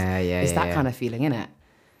 Rotted. Yeah, It's that yeah. kind of feeling, innit?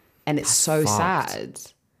 And it's so fucked. sad.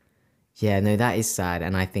 Yeah, no, that is sad,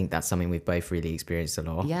 and I think that's something we've both really experienced a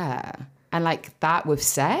lot. Yeah. And like that with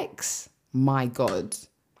sex, my God.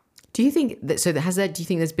 Do you think that? So, do you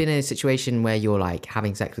think there's been a situation where you're like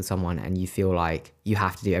having sex with someone and you feel like you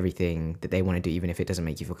have to do everything that they want to do, even if it doesn't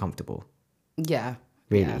make you feel comfortable? Yeah.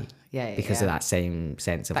 Really? Yeah. Because yeah. of that same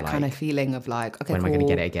sense of That like, kind of feeling of like, okay, when am I going to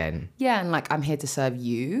cool. get it again? Yeah, and like I'm here to serve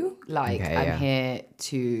you. Like Okay, I'm yeah. here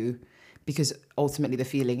to, because ultimately the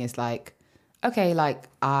feeling is like, okay, like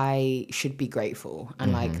I should be grateful,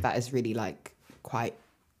 and Mm-hmm. like that is really like quite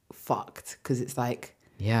fucked because it's like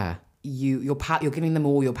Yeah. you're giving them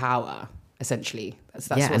all your power essentially. That's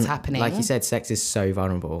yeah, what's and happening. Like you said, sex is so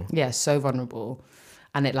vulnerable. Yeah, so vulnerable,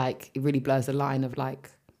 and it like it really blurs the line of like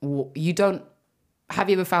you don't. Have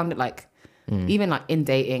you ever found it like even like in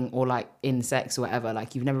dating or like in sex or whatever,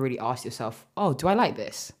 like you've never really asked yourself, oh, do I like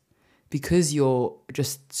this? Because you're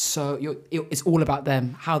just so it's all about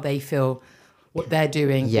them, how they feel, what they're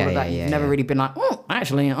doing, Yeah, all of that. yeah, You've yeah, never yeah. really been like, oh,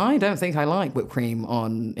 actually, I don't think I like whipped cream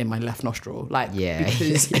in my left nostril. Like, Yeah.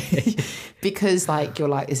 because like you're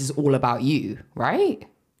like, this is all about you, right?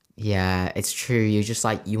 Yeah, it's true. You're just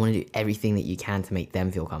like, you want to do everything that you can to make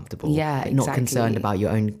them feel comfortable. Yeah, But not concerned exactly. about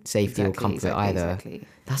your own safety or comfort either. Exactly.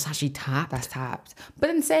 That's actually tapped. That's tapped. But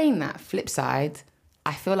in saying that, flip side,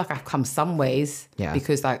 I feel like I've come some ways. Yeah.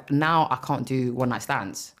 Because like now I can't do one night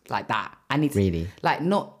stands like that. I need to, Really? like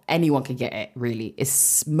not anyone can get it. Really,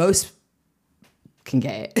 it's most can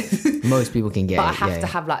get it. Most people can get But it. I have yeah. to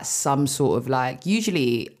have like some sort of like.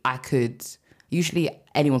 Usually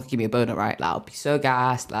anyone could give me a boner, right? Like I'll be so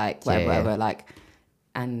gassed, like whatever, Yeah. whatever, like.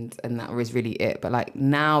 And that was really it. But like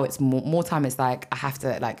now it's more time. It's like I have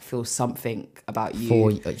to like feel something about you.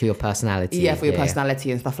 For your personality. Yeah, for your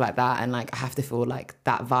personality and stuff like that, and like I have to feel like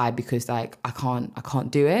that vibe because like I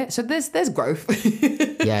can't do it. So there's growth.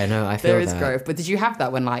 Yeah, no, I feel There is that. growth. But did you have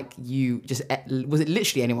that when like you just was it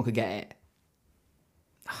literally anyone could get it?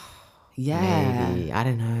 Yeah, Maybe. I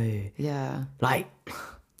don't know. yeah, Like,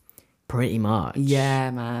 pretty much.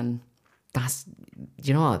 yeah, man, That's,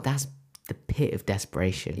 you know what? That's the pit of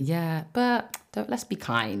desperation. yeah. But let's be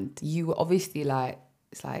kind. You were obviously like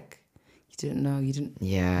it's like you didn't know you didn't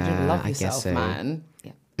love I yourself, guess so. man.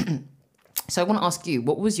 Yeah. So I want to ask you,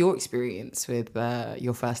 what was your experience with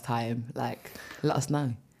your first time? Like, let us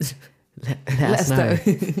know. Let us know.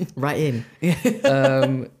 Right in.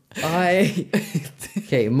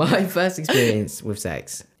 Okay, my first experience with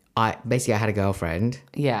sex. I had a girlfriend,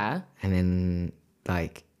 Yeah. and then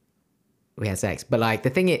like we had sex. But like the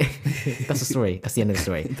thing is, that's the story. That's the end of the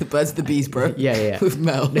story. The birds, the bees, bro. Yeah. With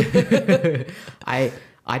Mel.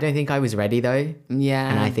 I don't think I was ready though. Yeah.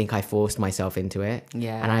 And I think I forced myself into it.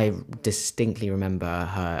 Yeah. And I distinctly remember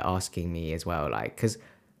her asking me as well, like, because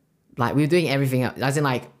like we were doing everything else, as in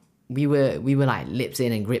like we were like lips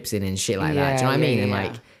in and grips in and shit like that. Do you know what I mean? And yeah.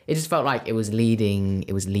 like it just felt like it was leading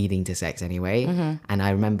to sex anyway. Mm-hmm. And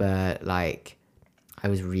I remember like I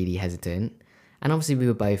was really hesitant. And obviously we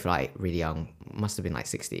were both like really young, must have been like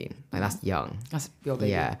 16. Like that's young. That's your baby.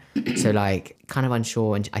 Yeah. So like kind of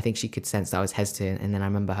unsure, and I think she could sense that I was hesitant. And then I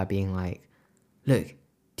remember her being like, "Look, do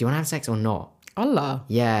you want to have sex or not?" Allah.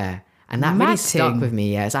 Yeah. And that really Mad stuck thing. with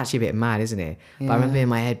me. Yeah, it's actually a bit mad, isn't it? But I remember in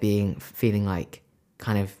my head feeling like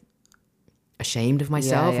kind of ashamed of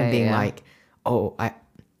myself and being like, oh,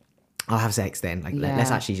 I'll have sex then. Like,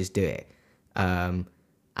 let's actually just do it. And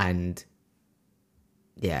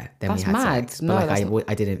yeah, then That's we had mad. sex. No, But like,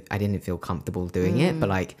 that's I didn't feel comfortable doing it. But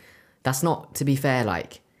like, that's not, to be fair,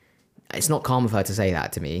 like, it's not calm of her to say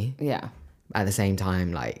that to me. Yeah. At the same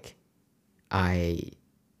time, like, I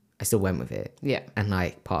still went with it. Yeah. And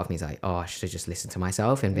like, part of me is like, oh, I should have just listened to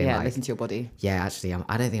myself and been Yeah, like, listen to your body. yeah, actually,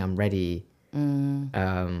 I don't think I'm ready.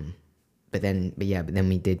 But then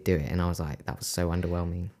we did do it, and I was like, that was so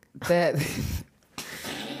underwhelming.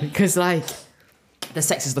 Because like, The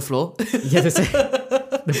sex is the floor. yeah,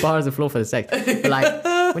 the bar is the floor for the sex. But like,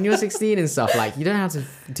 when you're 16 and stuff, like, you don't have to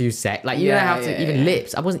do sex. Like, you don't have to even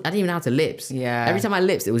lips. I didn't even know how to lips. Yeah. Every time I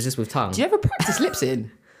lips, it was just with tongue. Do you ever practice lips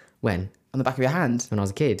in? When? On the back of your hand? When I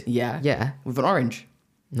was a kid. Yeah. Yeah. With an orange?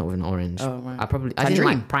 Not with an orange. Oh, right. I didn't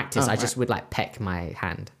Tangerine? like practice. Oh, I just would like peck my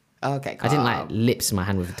hand. Okay, I didn't like lips my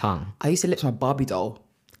hand with the tongue. I used to lips my Barbie doll.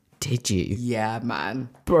 Did you? Yeah, man.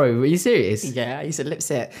 Bro, were you serious? Yeah, I used to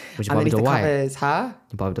lips it. Was your Barbie Underneath doll the white? covers, huh?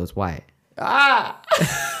 The Barbie doll's white. Ah!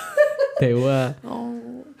 They were.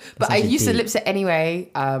 But I actually used to deep. lips it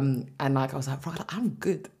anyway. And like, I was like, bro, I'm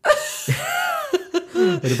good.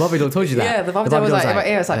 The Barbie doll told you that. Yeah, the Barbie doll was like in my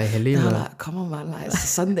ear. It's like, Helena. they're like, come on, man. Like, it's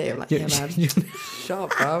Sunday. I'm like, yeah, man. Shut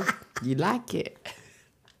up, bro. You like it.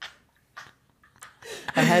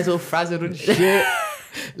 Her hair's all frazzled and shit.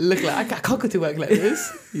 Look like I can't go to work like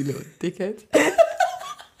this. You little dickhead.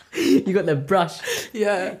 You got the brush.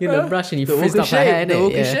 Yeah. You got the brush and you The frizzed walk up of her hair, shame. The innit?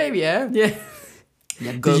 walk Yeah. of shame, yeah. Yeah.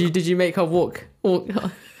 Yeah, go. Did you make her walk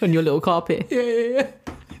on your little carpet? Yeah.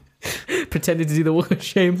 Pretending to do the walk of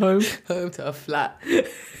shame home? Home to a flat.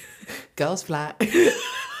 Girls flat.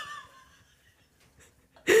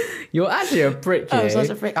 You're actually a prick, I was yeah. such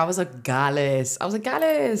a freak. I was a gallus.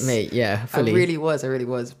 Mate, yeah, I fully. really was.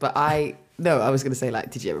 But I was going to say, like,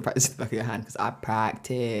 did you ever practice the back of your hand? Because I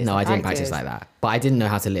practiced. No, I didn't practice like that. But I didn't know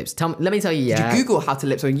how to lips. Let me tell you, yeah. Did you Google how to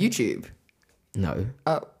lips on YouTube? No.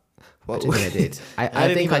 Oh. Well, I don't think I did. I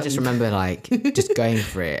didn't think I even- just remember like just going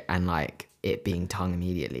for it and like it being tongue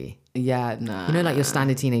immediately. Yeah, nah. You know, like your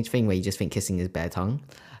standard teenage thing where you just think kissing is bare tongue.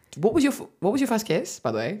 What was your first kiss,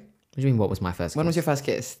 by the way? What do you mean? What was my first? When kiss? was your first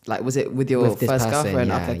kiss? Like, was it with your With this first person, girlfriend?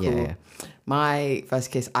 yeah, Okay, cool. yeah. My first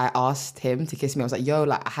kiss, I asked him to kiss me. I was like, yo,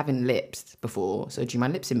 like, I haven't lipped before, so do you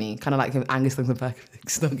mind lipsing me? Kind of like Angus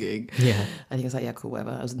snugging. Yeah. And he was like, yeah, cool,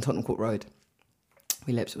 whatever. I was in Tottenham Court Road.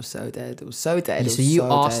 We lips. It was so dead. It was so dead. So you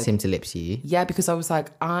asked him to lips you. Yeah, because I was like,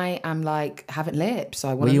 I am like, haven't lips, so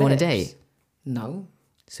I want Were to you on a lips. date? No.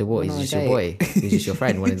 So what? Went Is on a just your date. boy? He's just your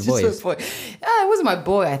friend, one of the Just boys. a boy. Yeah, it wasn't my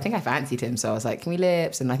boy. I think I fancied him. So I was like, can we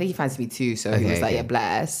lips? And I think he fancied me too. So he Okay, was like, okay. yeah,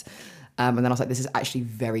 bless. And then I was like, this is actually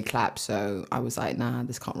very clap. So I was like, nah,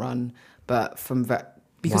 this can't run. But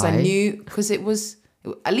because I Why? knew, because it was,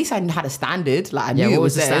 at least I had a standard. Like I Yeah, knew what it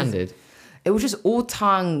was the there. standard? It was just all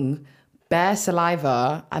tongue, bare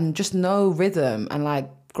saliva, and just no rhythm. And like,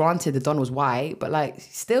 granted, the Don was white, but like,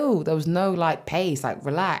 still, there was no like pace. Like,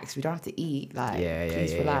 relax. We don't have to eat. Like,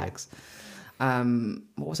 please relax.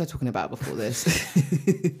 What was I talking about before this?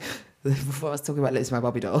 Before I was talking about lips my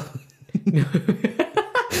Barbie doll.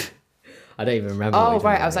 I don't even remember. what Oh, we were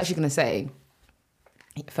right. talking I was about. actually going to say,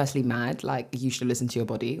 firstly, mad. Like, you should listen to your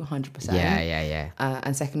body 100%. Yeah.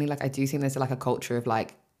 And secondly, like, I do think there's like a culture of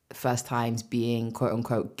like first times being quote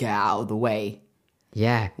unquote get out of the way.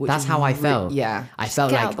 Yeah, Which that's is how I felt. yeah. I Just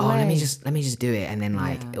felt get out like, of the oh, let me way. just do it, and then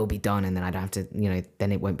like it'll be done, and then I don't have to,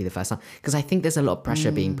 then it won't be the first time. Because I think there's a lot of pressure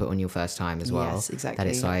being put on your first time as well. Yes, exactly. That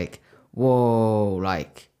it's like, whoa,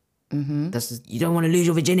 like that's you don't want to lose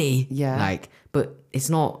your virginity. Yeah. Like, but it's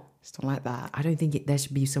not. It's not like that. I don't think there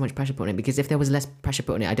should be so much pressure put on it, because if there was less pressure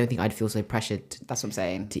put on it, I don't think I'd feel so pressured That's what I'm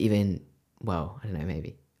saying. to even. Well, I don't know.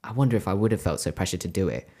 Maybe I wonder if I would have felt so pressured to do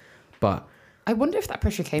it, but. I wonder if that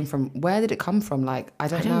pressure came from, where did it come from? Like, I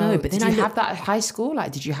don't know. But did then you I have that at high school?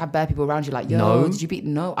 Like, did you have bad people around you? Like, yo, No. did you beat?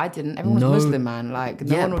 No, I didn't. Everyone was No. Muslim, man. Like,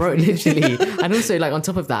 no Yeah, one was bro, really- literally. And also, like, on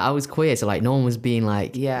top of that, I was queer, so like no one was being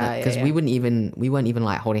like, Yeah, because yeah. we weren't even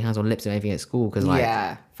like holding hands on lips or anything at school, because like,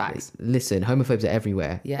 yeah, facts. listen, homophobes are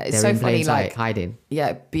everywhere. Yeah, it's they're so in funny, plain sight, like- hiding.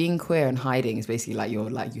 Yeah, being queer and hiding is basically like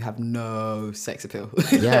you have no sex appeal.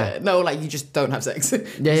 Yeah. No, like you just don't have sex. Yeah, You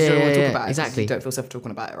just don't want to talk yeah, about it 'cause exactly. You don't feel safe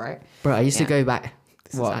talking about it, right? Bro, I used to Yeah. go back.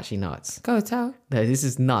 This What? is actually nuts. Go tell. No, this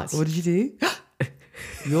is nuts. What did you do?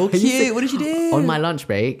 You're I used to- cute. What did you do? On my lunch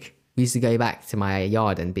break, we used to go back to my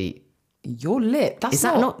yard and beat. You're lit. That's Is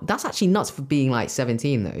that not? That's actually nuts for being like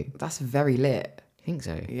 17 though. That's very lit. I think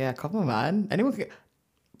so. Yeah, come on, man. Anyone can,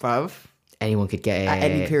 bruv. anyone could get it At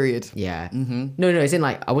any period. Yeah. No, it's in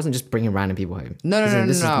like I wasn't just bringing random people home. No.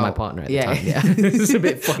 This is my partner at the time. Yeah. This is a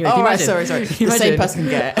bit fucking. Oh, right, imagine- sorry. can you The same imagine? person can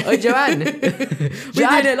get it. Oh, Joanne. We're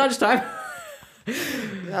doing it at lunchtime.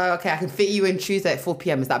 Oh, okay, I can fit you in Tuesday at 4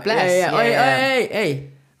 p.m. Is that blessed? Yeah. Hey.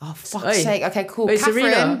 Oh, fuck's Hey. sake. Okay, cool. Hey, Catherine.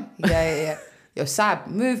 Serena. Yeah. Yo, Sab,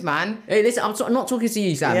 move, man. Hey, listen, I'm not talking to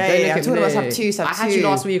you, Sam. Yeah, Don't yeah, look I'm at talking me. about Sab 2, Sab I had you 2.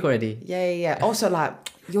 last week already. Yeah. Also, like,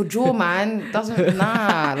 your jaw, man, doesn't,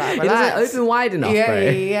 like, It relax. doesn't open wide enough, bro.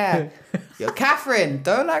 Yeah. Yo, Catherine,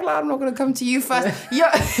 don't act like I'm not going to come to you first. Yo.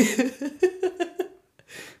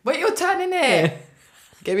 Wait your turn in it.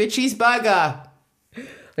 Give me a cheeseburger.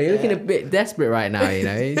 You're looking a bit desperate right now, you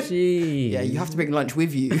know? Jeez. Yeah, you have to bring lunch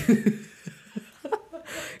with you.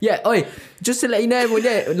 Yeah, oi, just to let you know,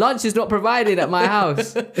 everyone, lunch is not provided at my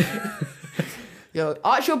house. Yo,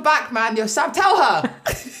 arch your back, man. Yo, Sam, tell her.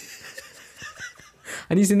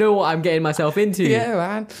 I need to know what I'm getting myself into. Yeah,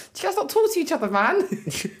 man. Do you guys not talk to each other, man?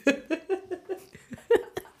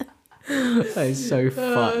 That is so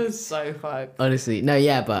fucked. So fucked. Honestly, no,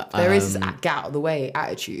 yeah, but There is get out of the way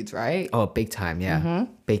attitudes, right? Oh, big time, yeah,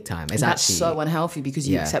 big time. It's That's actually so unhealthy because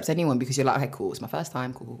you Yeah. accept anyone because you're like, okay, cool, it's my first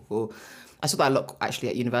time, cool. I saw that a lot actually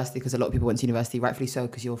at university because a lot of people went to university, rightfully so,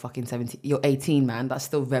 because you're fucking 17, you're 18, man. That's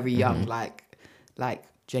still very young. Like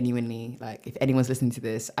genuinely, like if anyone's listening to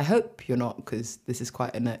this, I hope you're not because this is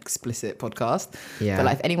quite an explicit podcast. Yeah. But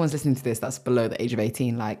like if anyone's listening to this that's below the age of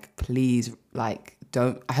 18, like please, like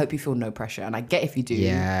don't. I hope you feel no pressure, and I get if you do.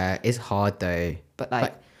 Yeah, it's hard though. But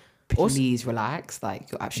like. also- Please relax.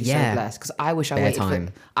 Like you're actually Yeah. so blessed. Because I wish I Bare waited. time.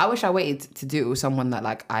 I wish I waited to do it with someone that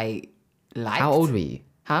like I liked. How old were you?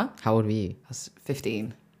 Huh? How old were you? I was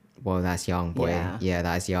 15. Well, that's young, boy. Yeah. Yeah,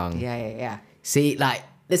 that's young. Yeah. See, like,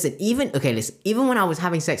 listen, even when I was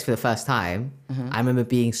having sex for the first time, I remember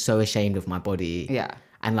being so ashamed of my body. Yeah.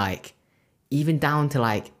 And like, even down to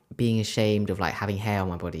like being ashamed of like having hair on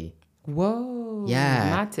my body. Whoa.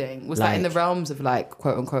 Yeah. Matting. Was that in the Like- realms of like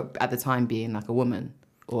quote unquote at the time being like a woman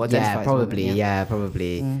or identify Yeah, as a woman, probably. Yeah,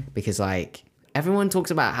 probably. Because like everyone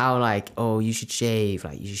talks about how like, oh, you should shave.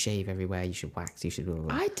 Like you should shave everywhere. You should wax. You should. Blah, blah,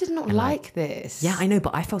 blah. I did not And, like, like this. Yeah, I know,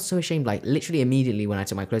 but I felt so ashamed. Like literally immediately when I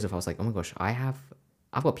took my clothes off, I was like, oh my gosh,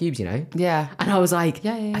 I've got pubes, you know. Yeah. And I was like,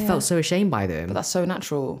 Yeah. I felt so ashamed by them. But that's so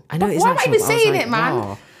natural. I know But it's why am I natural, even but I was saying like, it, man?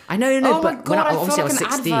 wow. I know, Oh my but when God, I feel obviously I was like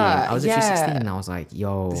an 16. advert. I was literally Yeah. 16 and I was like,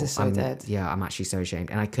 yo, This is so I'm, dead. yeah, I'm actually so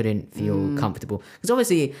ashamed. And I couldn't feel comfortable. Because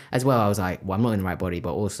obviously, as well, I was like, well, I'm not in the right body,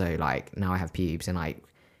 but also like now I have pubes and like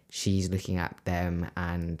she's looking at them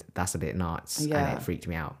and that's a bit nuts. Yeah. And it freaked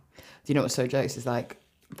me out. Do you know what's so jokes is like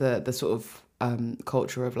the sort of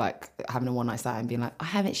culture of like having a one night stand and being like, I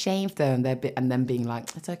haven't shaved them, and then being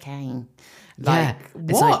like, it's okay. Yeah,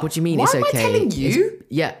 it's like, what do you mean Why it's am okay? I telling It's- you?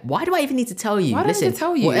 yeah, why do I even need to tell you? Why do I need to Listen,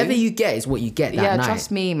 tell you? whatever you get is what you get that Yeah, night.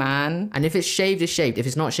 trust me, man. And if it's shaved, it's shaved. If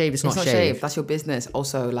it's not shaved, it's It's not not shaved. shaved. That's your business.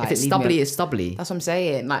 Also, like, If it's leave me stubbly, al- it's stubbly. That's what I'm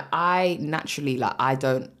saying. Like, I naturally, like, I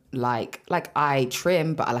don't like I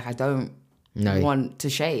trim, but I don't No. want to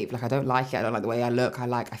shave. Like, I don't like it. I don't like the way I look.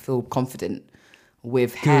 I feel confident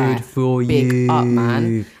with hair. Good for big you. up,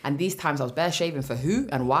 man. And these times I was bare shaving for who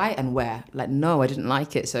and why and where. Like, no, I didn't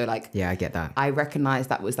like it. So, like, Yeah, I get that. I recognized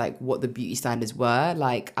that was like what the beauty standards were.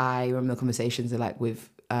 Like I remember the conversations like with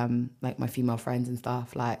like my female friends and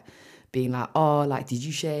stuff, like being like, oh, like did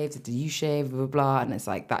you shave? Did you shave? Blah blah blah. And it's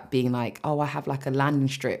like that being like, oh, I have like a landing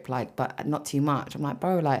strip, like, but not too much. I'm like,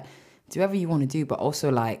 bro, like, do whatever you want to do, but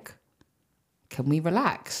also like, can we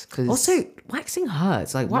relax? Because Also, waxing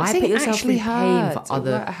hurts. Like, why Waxing put yourself actually through pain hurts. for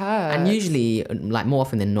other? It hurts. And usually, like more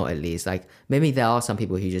often than not, at least, like maybe there are some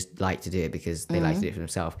people who just like to do it because they like to do it for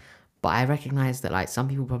themselves. But I recognize that like some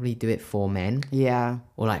people probably do it for men yeah,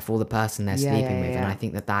 or like for the person they're Yeah, sleeping yeah, with, and yeah. I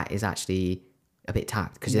think that is actually a bit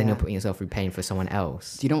tact because then Yeah. you're putting yourself through pain for someone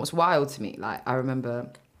else. do you know what's wild to me? Like I remember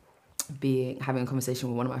having a conversation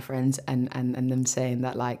with one of my friends and them saying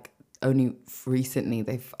that like only recently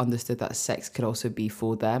they've understood that sex could also be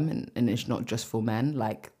for them and it's not just for men.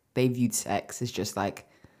 Like they viewed sex as just like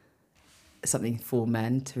something for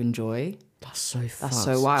men to enjoy. That's so fucked.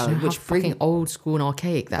 so wild, Do you know which how fucking old school and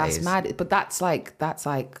archaic That's is? mad. But that's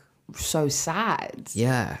like so sad.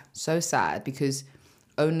 Yeah. So sad because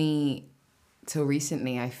only till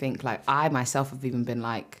recently I think like I myself have even been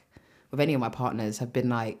like with any of my partners have been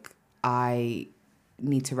like I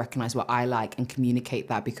need to recognize what I like and communicate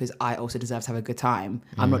that because I also deserve to have a good time.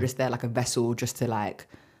 I'm not just there like a vessel just to like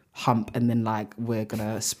hump and then like we're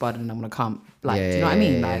gonna spud and I'm gonna come. Like do you know what I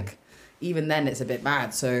mean? Yeah. Like even then it's a bit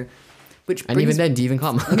mad. So which And brings even then, do you even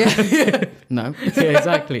come? no. Yeah,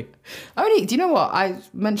 exactly. Only, do you know what? I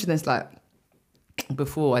mentioned this like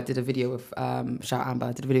before I did a video with shout out Amber.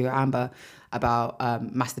 I did a video with Amber about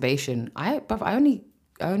masturbation. But I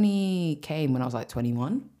only came when I was like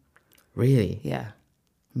 21. Really? Yeah.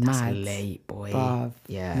 That's Mad. late, boy. Bruv.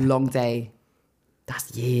 Yeah. Long day.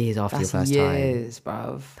 That's years after That's your first time. years,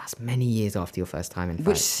 bruv. That's many years after your first time, in fact.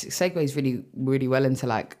 Which segues really, really well into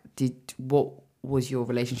like, what was your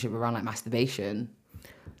relationship around like masturbation?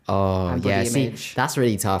 Oh, and yeah. body See, image? that's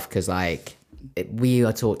really tough because like we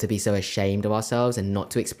are taught to be so ashamed of ourselves and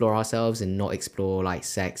not to explore ourselves and not explore like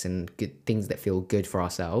sex and good things that feel good for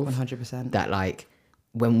ourselves. 100%. That like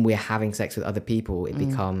when we're having sex with other people, it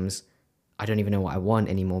becomes, I don't even know what I want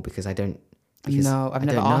anymore because I don't. Because No, I've I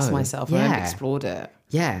never don't asked know. myself. Yeah. I never explored it.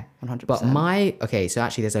 Yeah. 100%. But okay, so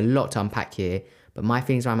actually there's a lot to unpack here. But my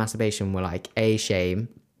feelings around masturbation were like shame,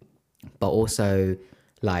 but also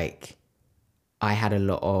like I had a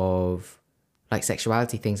lot of like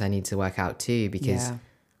sexuality things I need to work out too because Yeah.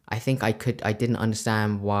 I think I didn't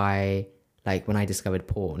understand why, like when I discovered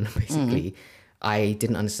porn, basically, I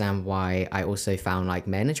didn't understand why I also found like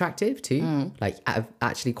men attractive too, like at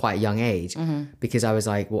actually quite a young age, because I was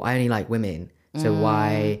like, well, I only like women. So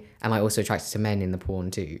why am I also attracted to men in the porn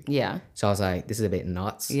too? Yeah. So I was like, this is a bit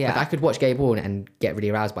nuts. Yeah. Like I could watch gay porn and get really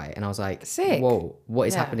aroused by it. And I was like, Sick. whoa, what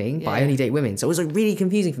is Yeah, happening? But yeah, I only date women. So it was like really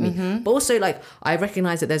confusing for me. But also like, I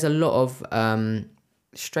recognize that there's a lot of,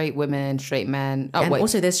 Straight women, straight men. Oh, and wait.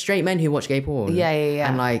 also there's straight men who watch gay porn. Yeah, yeah, yeah.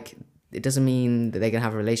 And like, it doesn't mean that they're going to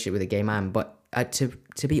have a relationship with a gay man. But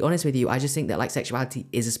to be honest with you, I just think that like sexuality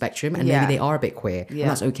is a spectrum and Yeah. maybe they are a bit queer. Yeah. And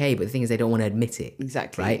that's okay. But the thing is they don't want to admit it.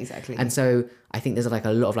 Exactly, Right? exactly. And so I think there's like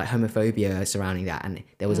a lot of like homophobia surrounding that. And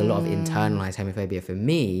there was a lot of internalized homophobia for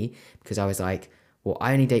me because I was like, well,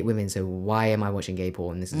 I only date women. So why am I watching gay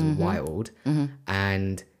porn? This is wild.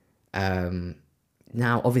 And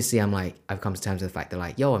now obviously I'm like, I've come to terms with the fact that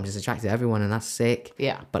like, yo, I'm just attracted to everyone and that's sick.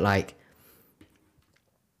 Yeah. But like,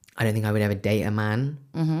 I don't think I would ever date a man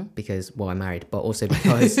because, well, I'm married, but also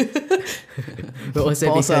because, but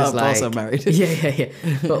also because like, also married. yeah.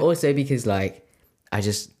 But also because like, I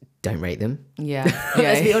just don't rate them. Yeah.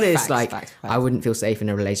 Let's be honest, Facts, like, facts. I wouldn't feel safe in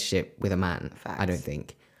a relationship with a man. I Facts. don't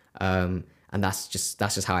think. And that's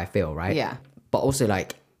just how I feel, right? Yeah. But also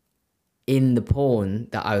like, in the porn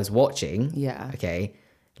that I was watching, Yeah. okay,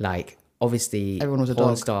 like obviously Everyone was a porn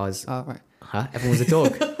dog. stars. Oh, right. Huh? Everyone was a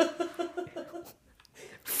dog.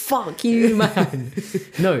 Fuck you, man.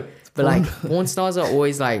 No, but like porn stars are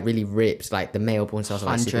always like really ripped. Like the male porn stars are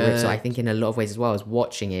like super ripped. So I 100. think in a lot of ways as well, I was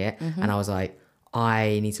watching it and I was like,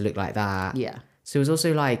 I need to look like that. Yeah. So it was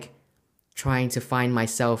also like trying to find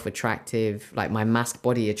myself attractive, like my mask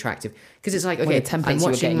body attractive. Because it's like, When okay, the templates I'm you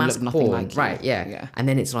were watching getting mask looked nothing porn. like you. Right, yeah. Yeah. And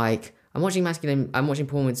then it's like, I'm watching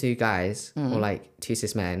porn with two guys or like two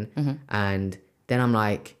cis men. And then I'm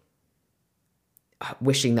like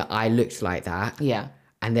wishing that I looked like that. Yeah.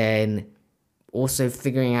 And then also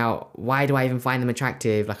figuring out why do I even find them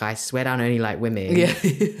attractive? Like I swear down only like women. Yeah.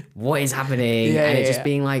 What is happening? Yeah, and it yeah, just yeah.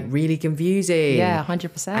 being like really confusing. Yeah,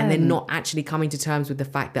 100%. And then not actually coming to terms with the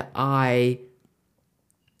fact that I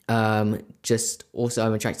just also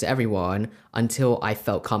am attracted to everyone until I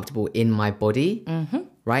felt comfortable in my body.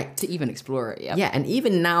 Right? to even explore it. Yeah. Yeah, and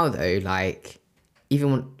even now though, like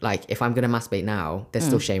even when, like if I'm gonna masturbate now, there's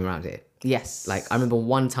still shame around it. Yes. Like I remember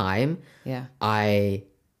one time Yeah. I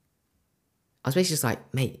was basically just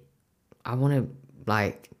like, mate, I wanna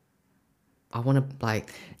like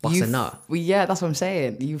bust a nut. Well, yeah, that's what I'm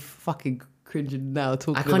saying. You fucking cringing now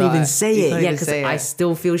talking I about can't even say You it, can't yeah, even because say I it.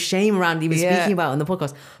 still feel shame around even Yeah. speaking about it on the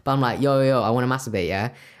podcast. But I'm like, yo, I want to masturbate,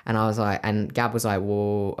 yeah. And I was like, and Gab was like,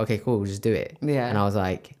 well, okay, cool, we'll just do it. Yeah. And I was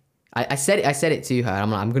like, I said it to her.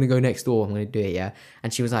 I'm like, I'm gonna go next door. I'm gonna do it, yeah.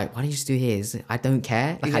 And she was like, why don't you just do his? I don't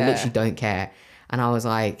care. Like I Yeah. literally don't care. And I was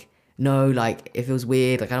like, no, like it feels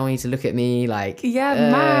weird. Like I don't want you to look at me. Like Yeah,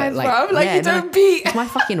 mad, bro. I'm like, you don't no, beat. It's my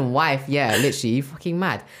fucking wife. Yeah, literally, you fucking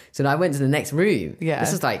mad. So then I went to the next room. Yeah.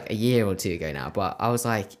 This was like a year or two ago now, but I was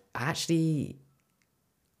like, actually,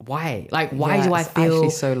 why? Like, why Yeah, do I it's actually feel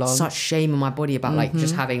so long. such shame in my body about like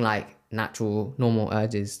just having like natural, normal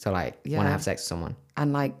urges to like want Yeah. to have sex with someone?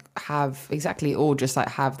 And like have exactly, or just like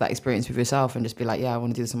have that experience with yourself and just be like, yeah, I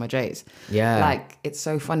want to do this on my J's. Yeah. Like it's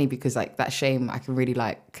so funny because like that shame I can really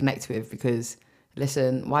like connect with because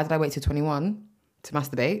listen, why did I wait till 21 to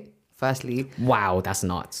masturbate? Firstly, Wow, that's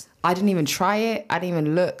nuts. I didn't even try it. I didn't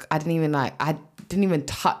even look. I didn't even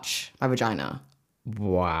touch my vagina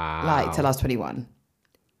Wow. like till I was 21.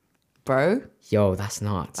 Bro, Yo, that's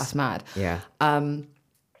nuts. that's mad. yeah.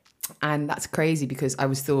 And that's crazy because I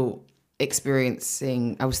was still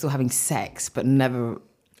having sex, but never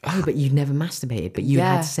Oh, but you never masturbated, but you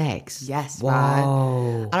Yeah. had sex. Yes, man.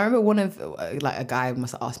 Whoa. And I remember one of like a guy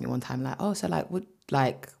must have asked me one time, like, "Oh, so would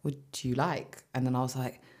you like?" And then I was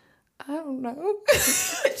like, "I don't know.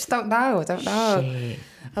 I just don't know. I don't know." Shit.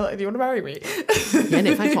 I was like, "Do you want to marry me?" Yeah,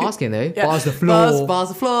 Nick, thanks for asking though. Yeah. Bars the floor. Bars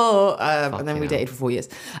the floor. And then we hell. dated for 4 years.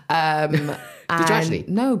 Did you actually?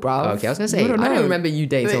 No, bro. Okay, I was gonna say, I don't remember you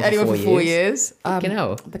dating someone anyone for for 4 4 years. years. Fucking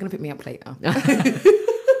hell. They're gonna pick me up later.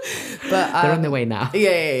 But They're on their way now.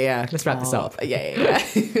 yeah. Let's wrap this up. Yeah.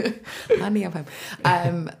 Honey, I'm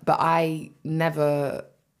home. But I never.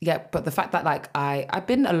 Yeah, but the fact that like I've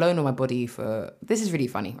been alone on my body for, this is really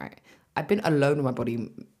funny, right? I've been alone on my body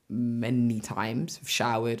many times. I've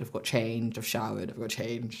showered, I've got changed, I've showered, I've got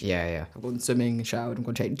changed. Yeah. I've gone swimming, showered, I've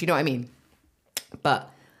gone changed. Do you know what I mean?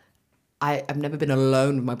 But I've never been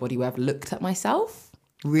alone with my body where I've looked at myself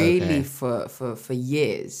really for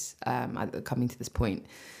years, coming to this point.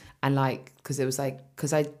 And like, because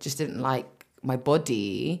I just didn't like my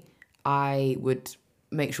body, I would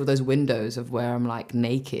make sure those windows of where I'm like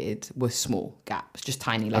naked were small gaps, just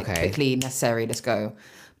tiny, like quickly necessary, let's go.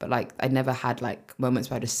 But like I never had like moments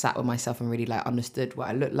where I just sat with myself and really like understood what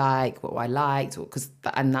I looked like, what I liked,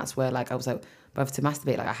 and that's where like I was like, but to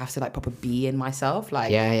masturbate, like I have to like proper be in myself, like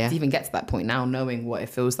to even get to that point now, knowing what it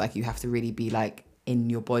feels like, you have to really be like in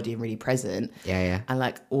your body and really present. Yeah. And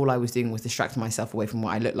like all I was doing was distracting myself away from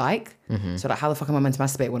what I look like. So like how the fuck am I meant to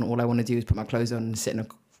masturbate when all I want to do is put my clothes on and sit in a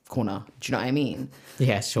corner? Do you know what I mean?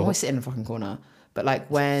 Yeah, I sure. always sit in a fucking corner. But like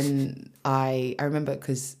when I remember,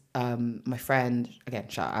 because my friend, again,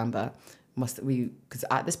 shout out Amber, because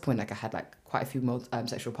at this point like I had like quite a few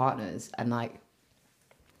sexual partners, and like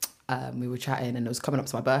we were chatting and it was coming up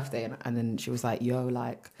to my birthday, and then she was like, yo,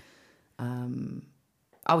 like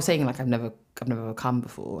I was saying like I've never come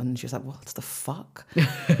before, and she was like, what the fuck? And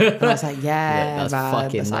I was like, yeah, that's man,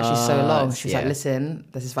 fucking that's actually so long. nuts, She was yeah. like, listen,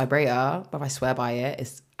 there's this vibrator, but I swear by it,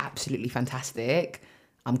 it's absolutely fantastic.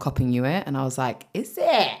 I'm copying you it. And I was like, is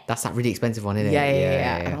it? That's that really expensive one, isn't it?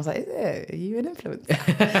 Yeah. And I was like, is it? Are you an influencer?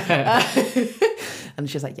 And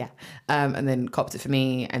she was like, yeah. And then copped it for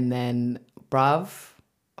me. And then, bruv,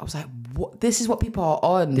 I was like, what? This is what people are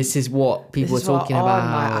on. This is what people This are is what talking I'm on.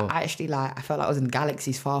 about. Like, I actually like, I felt like I was in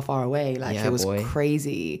galaxies far, far away. Like Yeah, it was boy.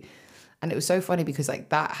 crazy. And it was so funny because like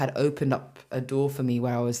that had opened up a door for me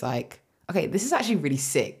where I was like, okay, this is actually really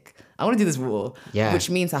sick. I want to do this more. Yeah. Which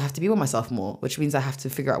means I have to be with myself more, which means I have to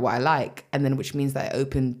figure out what I like. And then which means that it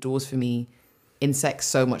opened doors for me in sex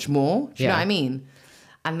so much more. Do you know what I mean?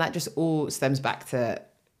 And that just all stems back to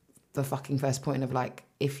the fucking first point of like,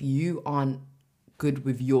 if you aren't good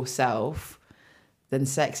with yourself, then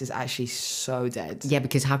sex is actually so dead. Yeah,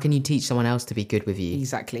 because how can you teach someone else to be good with you?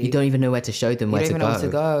 Exactly. You don't even know where to show them You where don't to even go. know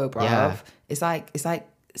where to go, bruv. Yeah. It's like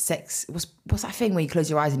sex. What's that thing where you close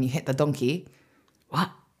your eyes and you hit the donkey? What?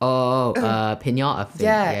 Oh, pinata thing.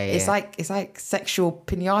 Yeah, it's like sexual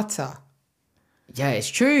pinata. Yeah, it's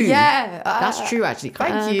true. Yeah, That's true actually.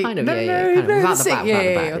 thank you. Kind of, No, yeah, no, yeah. Kind of. no, Without the sick, bat,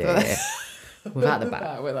 yeah. without the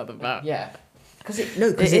bat. Without the bat. Yeah. Because it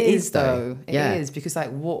It is is though. It Yeah. is because like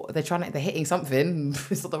what they're they're hitting something.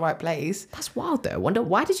 It's not the right place. That's wild though. I wonder,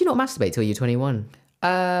 why did you not masturbate till you're 21?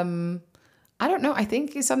 I don't know. I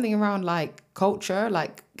think it's something around like culture,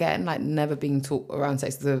 like getting like never being taught around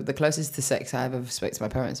sex. The closest to sex I ever spoke to my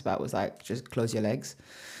parents about was like just close your legs,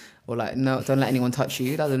 or like no, don't let anyone touch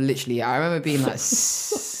you. That was literally. I remember being like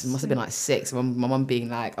must have been like 6. My mum being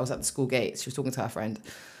like, I was at the school gates. She was talking to her friend,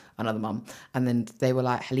 another mum, and then they were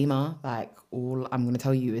like, Halima, like all I'm gonna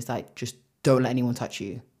tell you is like just don't let anyone touch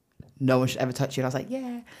you. No one should ever touch you. And I was like,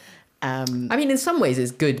 yeah. I mean, in some ways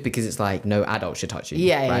it's good because it's like no adult should touch you.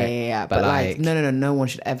 Yeah, right? yeah. But like, no one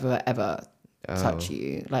should ever touch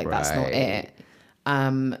you. Like that's not it.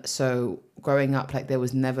 So growing up, like there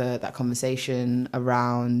was never that conversation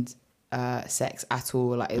around sex at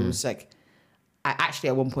all. Like it was like, I actually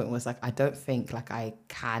at one point was like, I don't think like I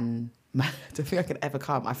can. I don't think I could ever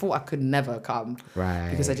come. I thought I could never come. Right.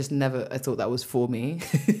 Because I thought that was for me.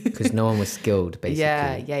 Because no one was skilled,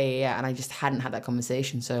 basically. Yeah. And I just hadn't had that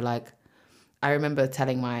conversation. So like, I remember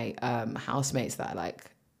telling my housemates that like,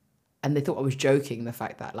 and they thought I was joking, the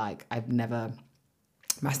fact that like I've never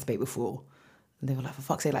masturbated before. And they were like, for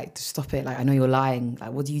fuck's sake, like, stop it. Like, I know you're lying.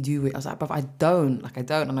 Like, what do you do? I was like, but I don't. Like, I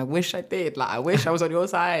don't. And I wish I did. Like, I wish I was on your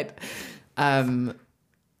side.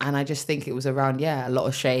 And I just think it was around, a lot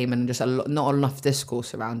of shame and just not enough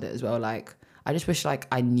discourse around it as well. Like, I just wish, like,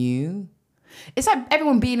 I knew. It's like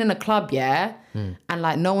everyone being in a club, and,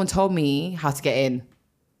 like, no one told me how to get in.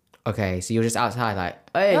 Okay, so you're just outside like,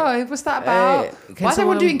 hey. Oh, what's that about? Why is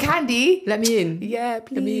everyone doing candy? Let me in. Yeah,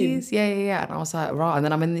 please. Yeah. And I was like, right. And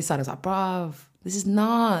then I'm in this side. I was like, bruv, this is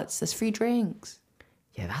nuts. There's free drinks.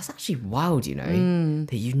 Yeah, that's actually wild, you know,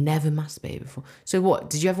 that you never masturbated before. So what,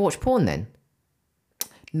 did you ever watch porn then?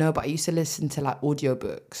 No, but I used to listen to like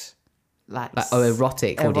audiobooks. Like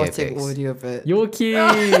erotic erotic audiobooks. audiobooks. You're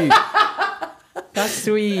cute. That's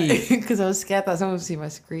sweet. Because I was scared that someone would see my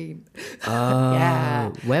screen. Oh, Yeah.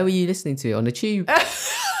 Where were you listening to? On the tube? At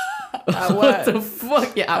What work. the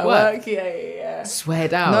fuck? Yeah, at At work. work, yeah. Swear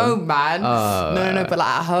down. No, man. Oh. No, but like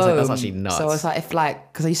at was home. like, that's actually nuts. So it's like, if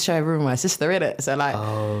like, because I used to share a room with my sister in it. So like,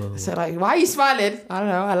 Oh. why are you smiling? I don't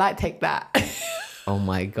know. I like take that. Oh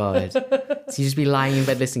my god. So you just be lying in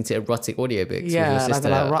bed listening to erotic audiobooks with your Yeah. And I'd sister. be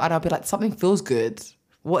like, right, and I'll be like, something feels good.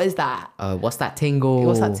 What is that? What's that tingle?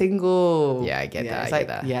 What's that tingle? Yeah, I get that, It's I like,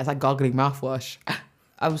 get that. Yeah, it's like gargling mouthwash.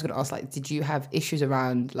 I was gonna ask, like, did you have issues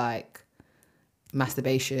around like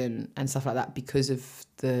masturbation and stuff like that because of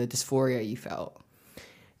the dysphoria you felt?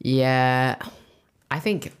 Yeah. I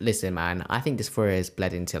think, listen, man, I think dysphoria has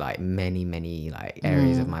bled into like many like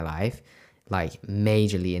areas of my life, like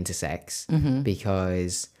majorly into sex,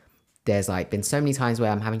 because there's like been so many times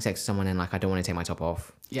where I'm having sex with someone and like I don't want to take my top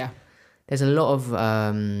off. Yeah. There's a lot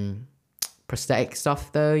of prosthetic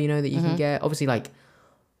stuff though, you know, that you can get. Obviously, like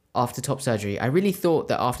after top surgery, I really thought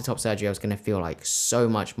that after top surgery I was going to feel like so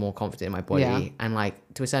much more confident in my body. Yeah. And like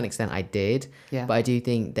to a certain extent I did. Yeah. But I do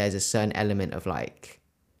think there's a certain element of like,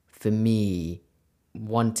 for me,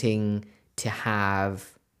 wanting to have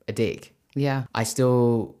a dick. Yeah. I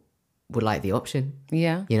still would like the option,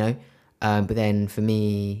 Yeah. you know? But then for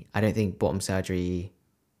me, I don't think bottom surgery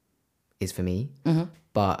is for me.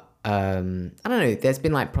 But I don't know, there's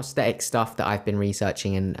been like prosthetic stuff that I've been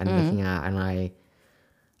researching and looking at, and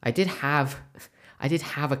I did have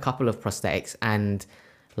a couple of prosthetics, and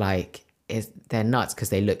like they're nuts because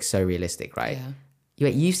they look so realistic, right? Yeah.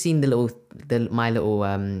 You've seen my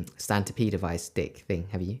little stand to pee device dick thing,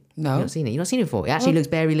 have you? No. You've not seen it. You've not seen it before. It actually looks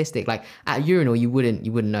very realistic. Like at a urinal, you wouldn't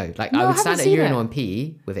know. Like No, I I would haven't stand at a seen urinal it. and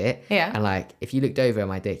pee with it. Yeah. And like if you looked over at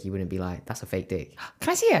my dick, you wouldn't be like, that's a fake dick. Can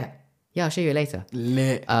I see it? Yeah, I'll show you later.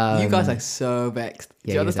 Lit. you guys are so vexed. Do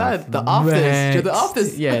you you understand? guys The are afters. Do you know the vexed.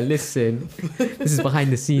 afters? Yeah, listen. This is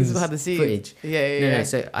behind the scenes. behind the scenes. footage. Yeah. No.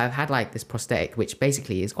 So I've had like this prosthetic, which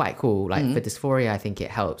basically is quite cool. Like for dysphoria, I think it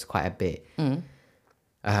helps quite a bit.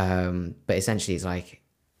 But essentially,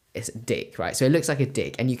 it's a dick, right? So it looks like a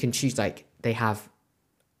dick, and you can choose like they have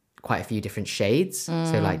quite a few different shades.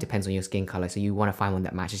 So like depends on your skin color. So you want to find one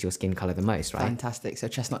that matches your skin color the most, right? Fantastic. So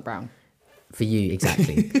chestnut brown. For you,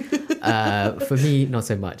 exactly. For me, not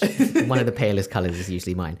so much. One of the palest colors is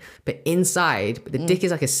usually mine. But inside, the dick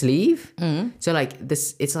is like a sleeve. So like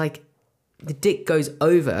this, it's like the dick goes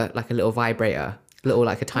over like a little vibrator,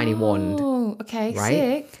 like a tiny wand, Oh, okay.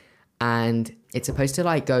 Right? Sick. and it's supposed to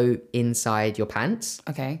like go inside your pants.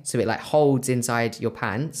 Okay. So it like holds inside your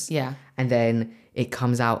pants. Yeah. And then it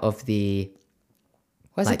comes out of the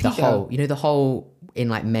Where's like the the pee hole, go? you know, the hole in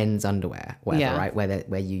like men's underwear, whatever, Yeah. right?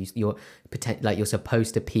 Where you're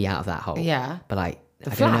supposed to pee out of that hole. Yeah. But like, I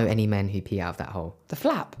don't flap. know any men who pee out of that hole. The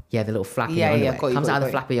flap. Yeah, the little flap in Yeah, your yeah, underwear. got you, Comes got out you, of the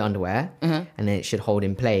got flap of your underwear, and then it should hold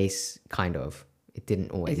in place, kind of. It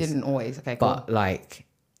didn't always. It didn't always. Okay, cool. But like,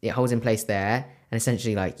 it holds in place there, and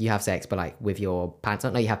essentially like you have sex, but like with your pants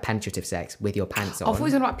on. No, you have penetrative sex with your pants on. I thought we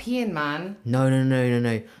was on about peeing, man. No.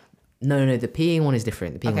 The peeing one is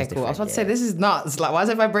different. The peeing Okay, one's cool. different. I was about to say, yeah. this is nuts. Like, why is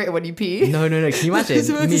it vibrating when you pee? No. Can you imagine That's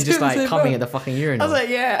what me I just was like saying, coming bro. at the fucking urinal? I was like,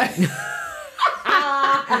 yeah.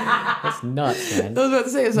 That's nuts, man. I was about to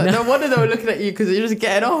say, it's like, no wonder they were looking at you because you're just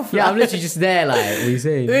getting off. Yeah, I'm like. literally just there, like, what are you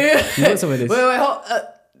saying? Yeah. You want some of this? Wait, hold.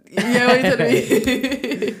 Yeah, what are you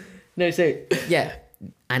telling me? No, so yeah,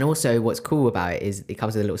 and also what's cool about it is it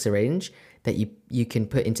comes with a little syringe that you can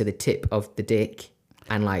put into the tip of the dick,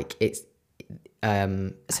 and like it's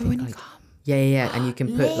So when you like, come. yeah, and you can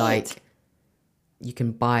put Lit. like you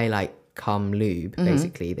can buy like cum lube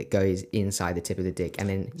basically that goes inside the tip of the dick, and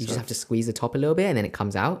then you just have to squeeze the top a little bit, and then it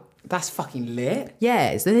comes out. That's fucking lit.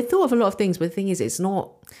 Yeah, so they thought of a lot of things, but the thing is, it's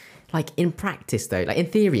not like in practice though. Like in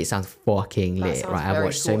theory, it sounds fucking That lit, sounds right? I've very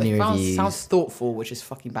watched so cool. many It reviews. sounds thoughtful, which is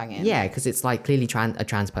fucking banging. Yeah, because it's like clearly a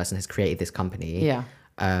trans person has created this company. Yeah.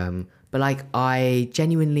 But like I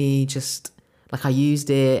genuinely just like I used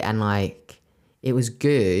it and like it was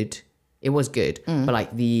good. It was good, but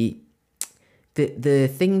like the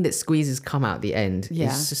thing that squeezes cum out the end Yeah.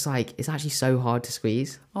 is just like it's actually so hard to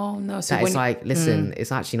squeeze. Oh no. So That when it's like, listen,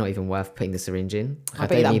 it's actually not even worth putting the syringe in. I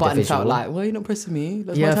bet you that button felt like, why are you not pressing me?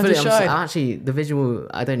 That's my time to shine. Actually, the visual,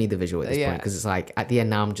 I don't need the visual at this Yeah. point because it's like at the end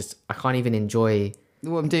now I can't even enjoy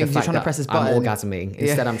What I'm doing the is you're fact trying to that press this I'm button. orgasming.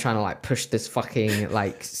 Instead, I'm trying to like push this fucking,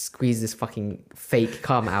 like squeeze this fucking fake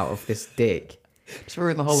cum out of this dick. Just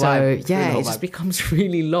ruin the whole So vibe. Ruin the yeah, whole it just vibe. becomes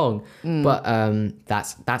really long. But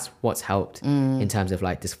that's what's helped in terms of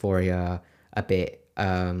like dysphoria a bit.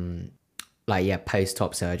 Like yeah, post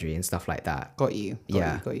top surgery and stuff like that. Got you.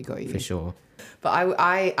 Got you. For sure. But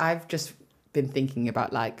I've just been thinking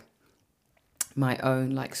about like my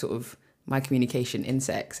own like sort of my communication in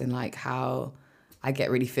sex and like how I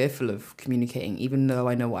get really fearful of communicating, even though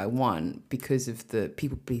I know what I want, because of the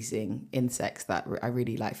people pleasing in sex that I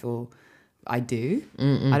really like feel I do.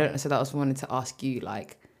 I don't know. So that was wanted to ask you,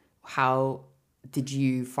 like, how did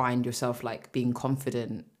you find yourself like being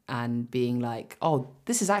confident and being like, oh,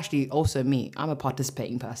 this is actually also me. I'm a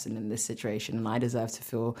participating person in this situation, and I deserve to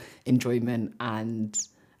feel enjoyment and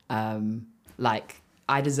like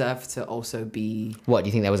I deserve to also be. What do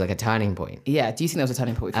you think there was like a turning point? Yeah. Do you think that was a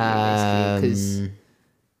turning point for you, basically? Because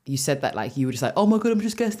you said that like you were just like, oh my god, I'm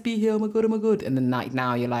just guessed to be here. Oh my god, and then like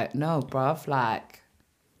now you're like, no, bruv, like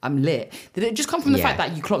I'm lit. Did it just come from the fact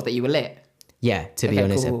that you clocked that you were lit? Yeah, to be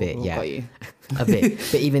honest, cool, a bit. cool, Yeah, got you. a bit.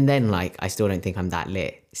 But even then, like, I still don't think I'm that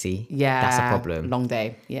lit. See, Yeah, that's the problem. Long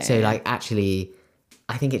day. Yeah. So yeah. like, actually,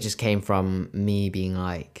 I think it just came from me being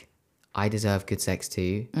like, I deserve good sex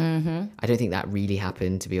too. Mm-hmm. I don't think that really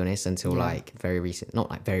happened, to be honest, until like very recent.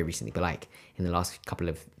 Not like very recently, but like in the last couple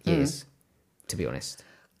of years, to be honest.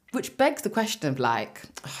 Which begs the question of like,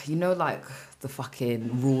 you know, like the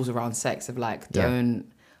fucking rules around sex of like,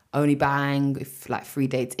 don't only bang if like 3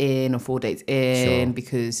 dates in or 4 dates in,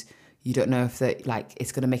 because you don't know if that like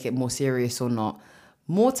it's gonna make it more serious or not.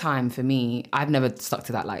 More time for me, I've never stuck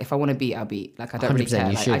to that. Like if I want to beat, I'll beat. Like I don't really 100% care.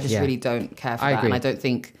 you Like, should, I just really don't care for that. agree. And I don't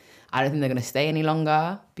think they're gonna stay any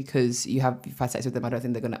longer because you've had sex with them. I don't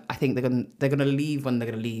think they're gonna. I think they're gonna leave when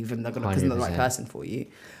they're gonna leave, and they're gonna because they're not the right 100%. person for you.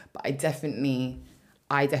 But I definitely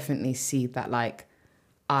see that like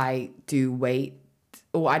I do wait,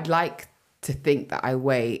 or I'd like to think that I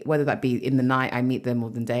wait, whether that be in the night I meet them or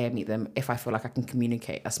the day I meet them, if I feel like I can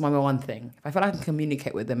communicate. That's my one thing. If I feel like I can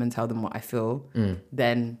communicate with them and tell them what I feel,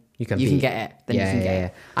 then you can get it. Then you can get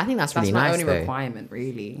it. I think that's That's really my nice only though. requirement,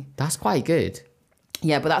 really. That's quite good.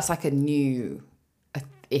 Yeah, but that's like a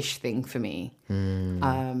new-ish thing for me.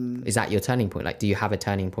 Is that your turning point? Like, do you have a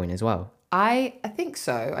turning point as well? I think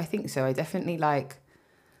so. I definitely like,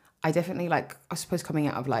 I suppose coming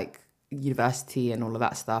out of like university and all of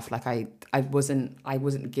that stuff, like I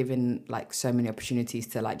wasn't given like so many opportunities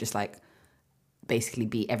to like just like basically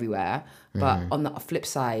be everywhere. But on the flip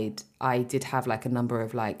side, I did have like a number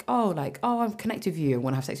of like, oh, I'm connected with you and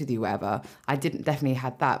want to have sex with you, whatever. I didn't definitely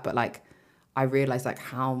had that, but like I realized like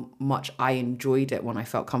how much I enjoyed it when I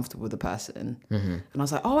felt comfortable with the person. And I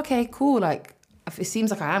was like, oh, okay, cool. Like it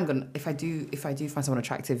seems like I am gonna, if I do find someone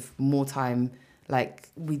attractive, more time, like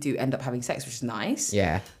we do end up having sex, which is nice.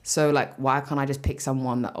 Yeah. So like, why can't I just pick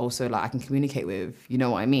someone that also like I can communicate with? You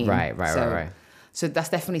know what I mean? Right. So that's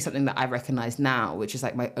definitely something that I recognize now, which is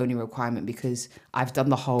like my only requirement, because I've done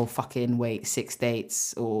the whole fucking wait 6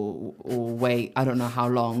 dates or wait I don't know how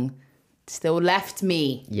long, still left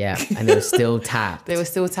me. Yeah, and they were still tapped. They were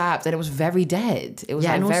still tapped, and it was very dead. It was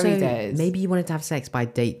like and very also, dead. maybe you wanted to have sex by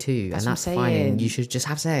date 2, That's and what that's I'm fine. saying. And you should just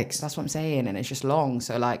have sex. That's what I'm saying, and it's just long.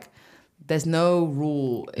 So like, there's no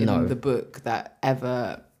rule in the book that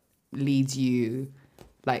ever leads you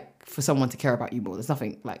like for someone to care about you more. There's no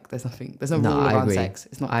rule I around agree. sex.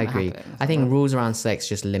 It's not. I gonna agree. happen. I think rules around sex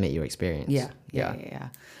just limit your experience. Yeah.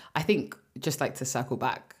 I think just like to circle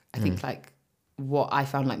back, I think like what I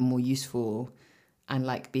found like more useful and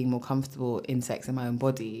like being more comfortable in sex in my own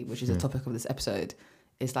body, which is the topic of this episode,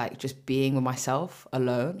 is like just being with myself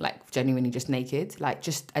alone, like genuinely just naked, like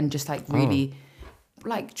just like really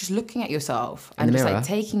like just looking at yourself and just like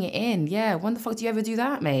taking it in. Yeah. When the fuck do you ever do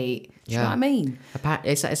that, mate? Do you know what I mean?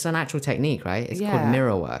 It's an actual technique, right? It's called Yeah.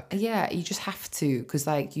 mirror work. Yeah, you just have to, because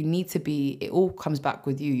like you need to be. It all comes back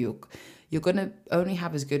with you. You're gonna only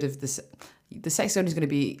have as good of this. The sex only is gonna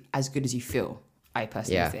be as good as you feel. I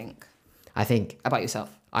personally think. I think About yourself.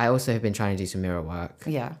 I also have been trying to do some mirror work.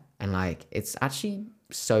 Yeah, And like, it's actually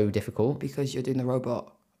so difficult. because you're doing the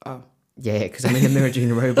robot. Oh, Yeah, because I'm in the mirror doing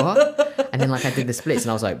the robot. And then like I did the splits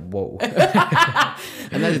and I was like, whoa.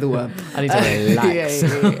 and that's the worm. I need to relax.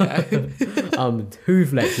 yeah. I'm too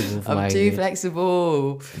flexible for my I'm too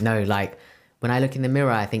flexible. No, like when I look in the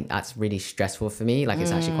mirror, I think that's really stressful for me. Like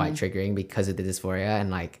it's actually quite triggering because of the dysphoria.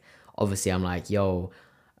 And like, obviously I'm like, yo,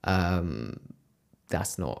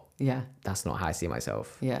 that's not how I see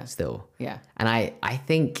myself. Yeah. Still. Yeah. And I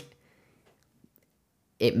think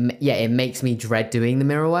it makes me dread doing the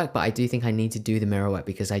mirror work, but I do think I need to do the mirror work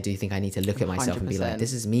because I do think I need to look at myself and be like, 100%.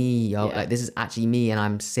 this is me, yo. Yeah. Like this is actually me and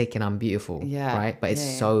I'm sick and I'm beautiful. Yeah. Right? But it's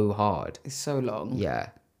Yeah. so hard. It's so long. Yeah.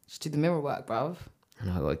 Just do the mirror work, bruv.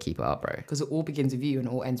 And I gotta keep it up, bro. Because it all begins with you and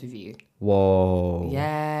it all ends with you. Whoa.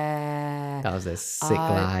 Yeah. That was a sick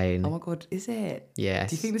line. Oh my God, is it? Yes.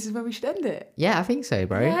 Do you think this is where we should end it? Yeah, I think so,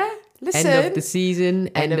 bro. Yeah. Listen. End of the season,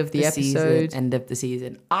 end of the episode. Season, end of the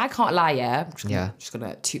season. I can't lie, yeah. Yeah. Just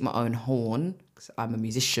gonna toot my own horn because I'm a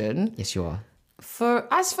musician. Yes, you are.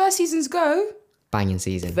 As first seasons go, Banging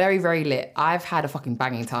season. very, very lit. I've had a fucking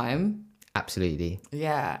banging time. Absolutely.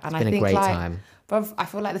 Yeah. And It's been a great time. Bruv, I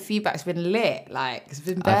feel like the feedback's been lit. Like, it's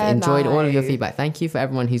been bare I've enjoyed all of your nice. feedback. Thank you for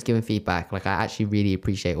everyone who's given feedback. Like, I actually really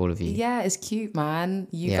appreciate all of you. Yeah, it's cute, man.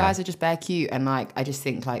 You Yeah. guys are just bare cute. And, like, I just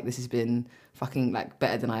think, like, this has been fucking, like,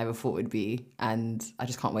 better than I ever thought it'd be. And I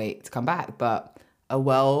just can't wait to come back. But a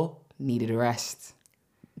well-needed rest.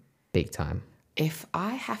 Big time. If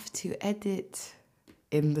I have to edit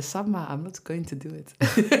in the summer, I'm not going to do it.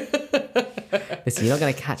 Listen, you're not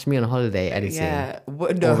going to catch me on holiday editing Yeah.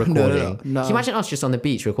 or No, recording. no. Can you imagine us just on the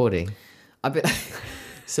beach recording? I've been...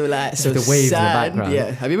 So, like, With the waves in the background.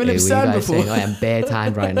 Yeah. Have you been Hey, in what are you sand guys before? saying? I am bare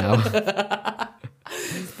tanned right now.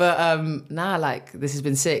 But nah, like this has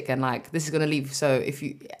been sick, and like this is gonna leave. So if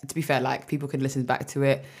you, to be fair, like people can listen back to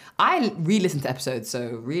it. I re-listen to episodes,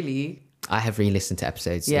 so really, I have re-listened to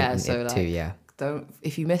episodes Yeah, in so, it like, too, yeah. don't.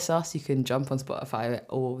 If you miss us, you can jump on Spotify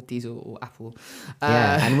or Diesel or Apple.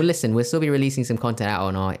 Yeah, and we'll still be releasing some content out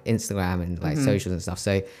on our Instagram and like socials and stuff.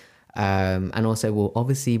 So, and also we'll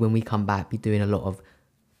obviously when we come back be doing a lot of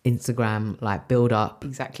Instagram like build up.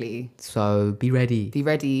 Exactly. So be ready. Be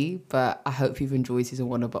ready, but I hope you've enjoyed season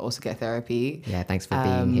 1 but also get therapy. Yeah, thanks for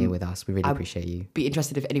being here with us. We really appreciate you. Be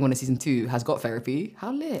interested if anyone in season 2 has got therapy.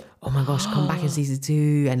 How lit? Oh my gosh, come back in season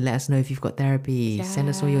 2 and let us know if you've got therapy. Send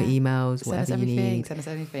us all your emails, Send us whatever you everything. need. Send us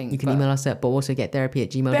everything. You can But email us at but also get therapy at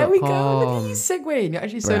gmail.com. There we go. Look at you segueing. You're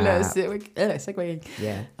actually so Bruh. lit. Segueing.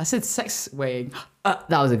 Yeah. I said sex weighing. That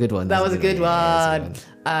was a good one. That was a good one. Yeah, that was a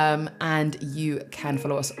good one. And you can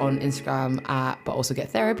follow us on Instagram at But Also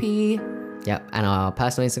Get Therapy. Yep. And our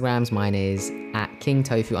personal Instagrams, mine is at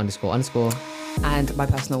kingtofu__. And my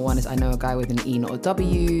personal one is I know a guy with an E, not a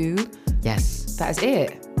W. Yes. That is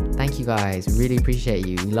it. Thank you guys. We really appreciate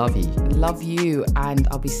you. We love you. Love you. And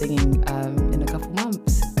I'll be singing in a couple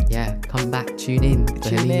months. Yeah. Come back. Tune in. To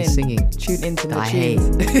Tune Helena's in. singing. Tune into That the I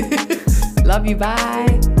tunes. Love you.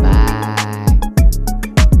 Bye. Bye.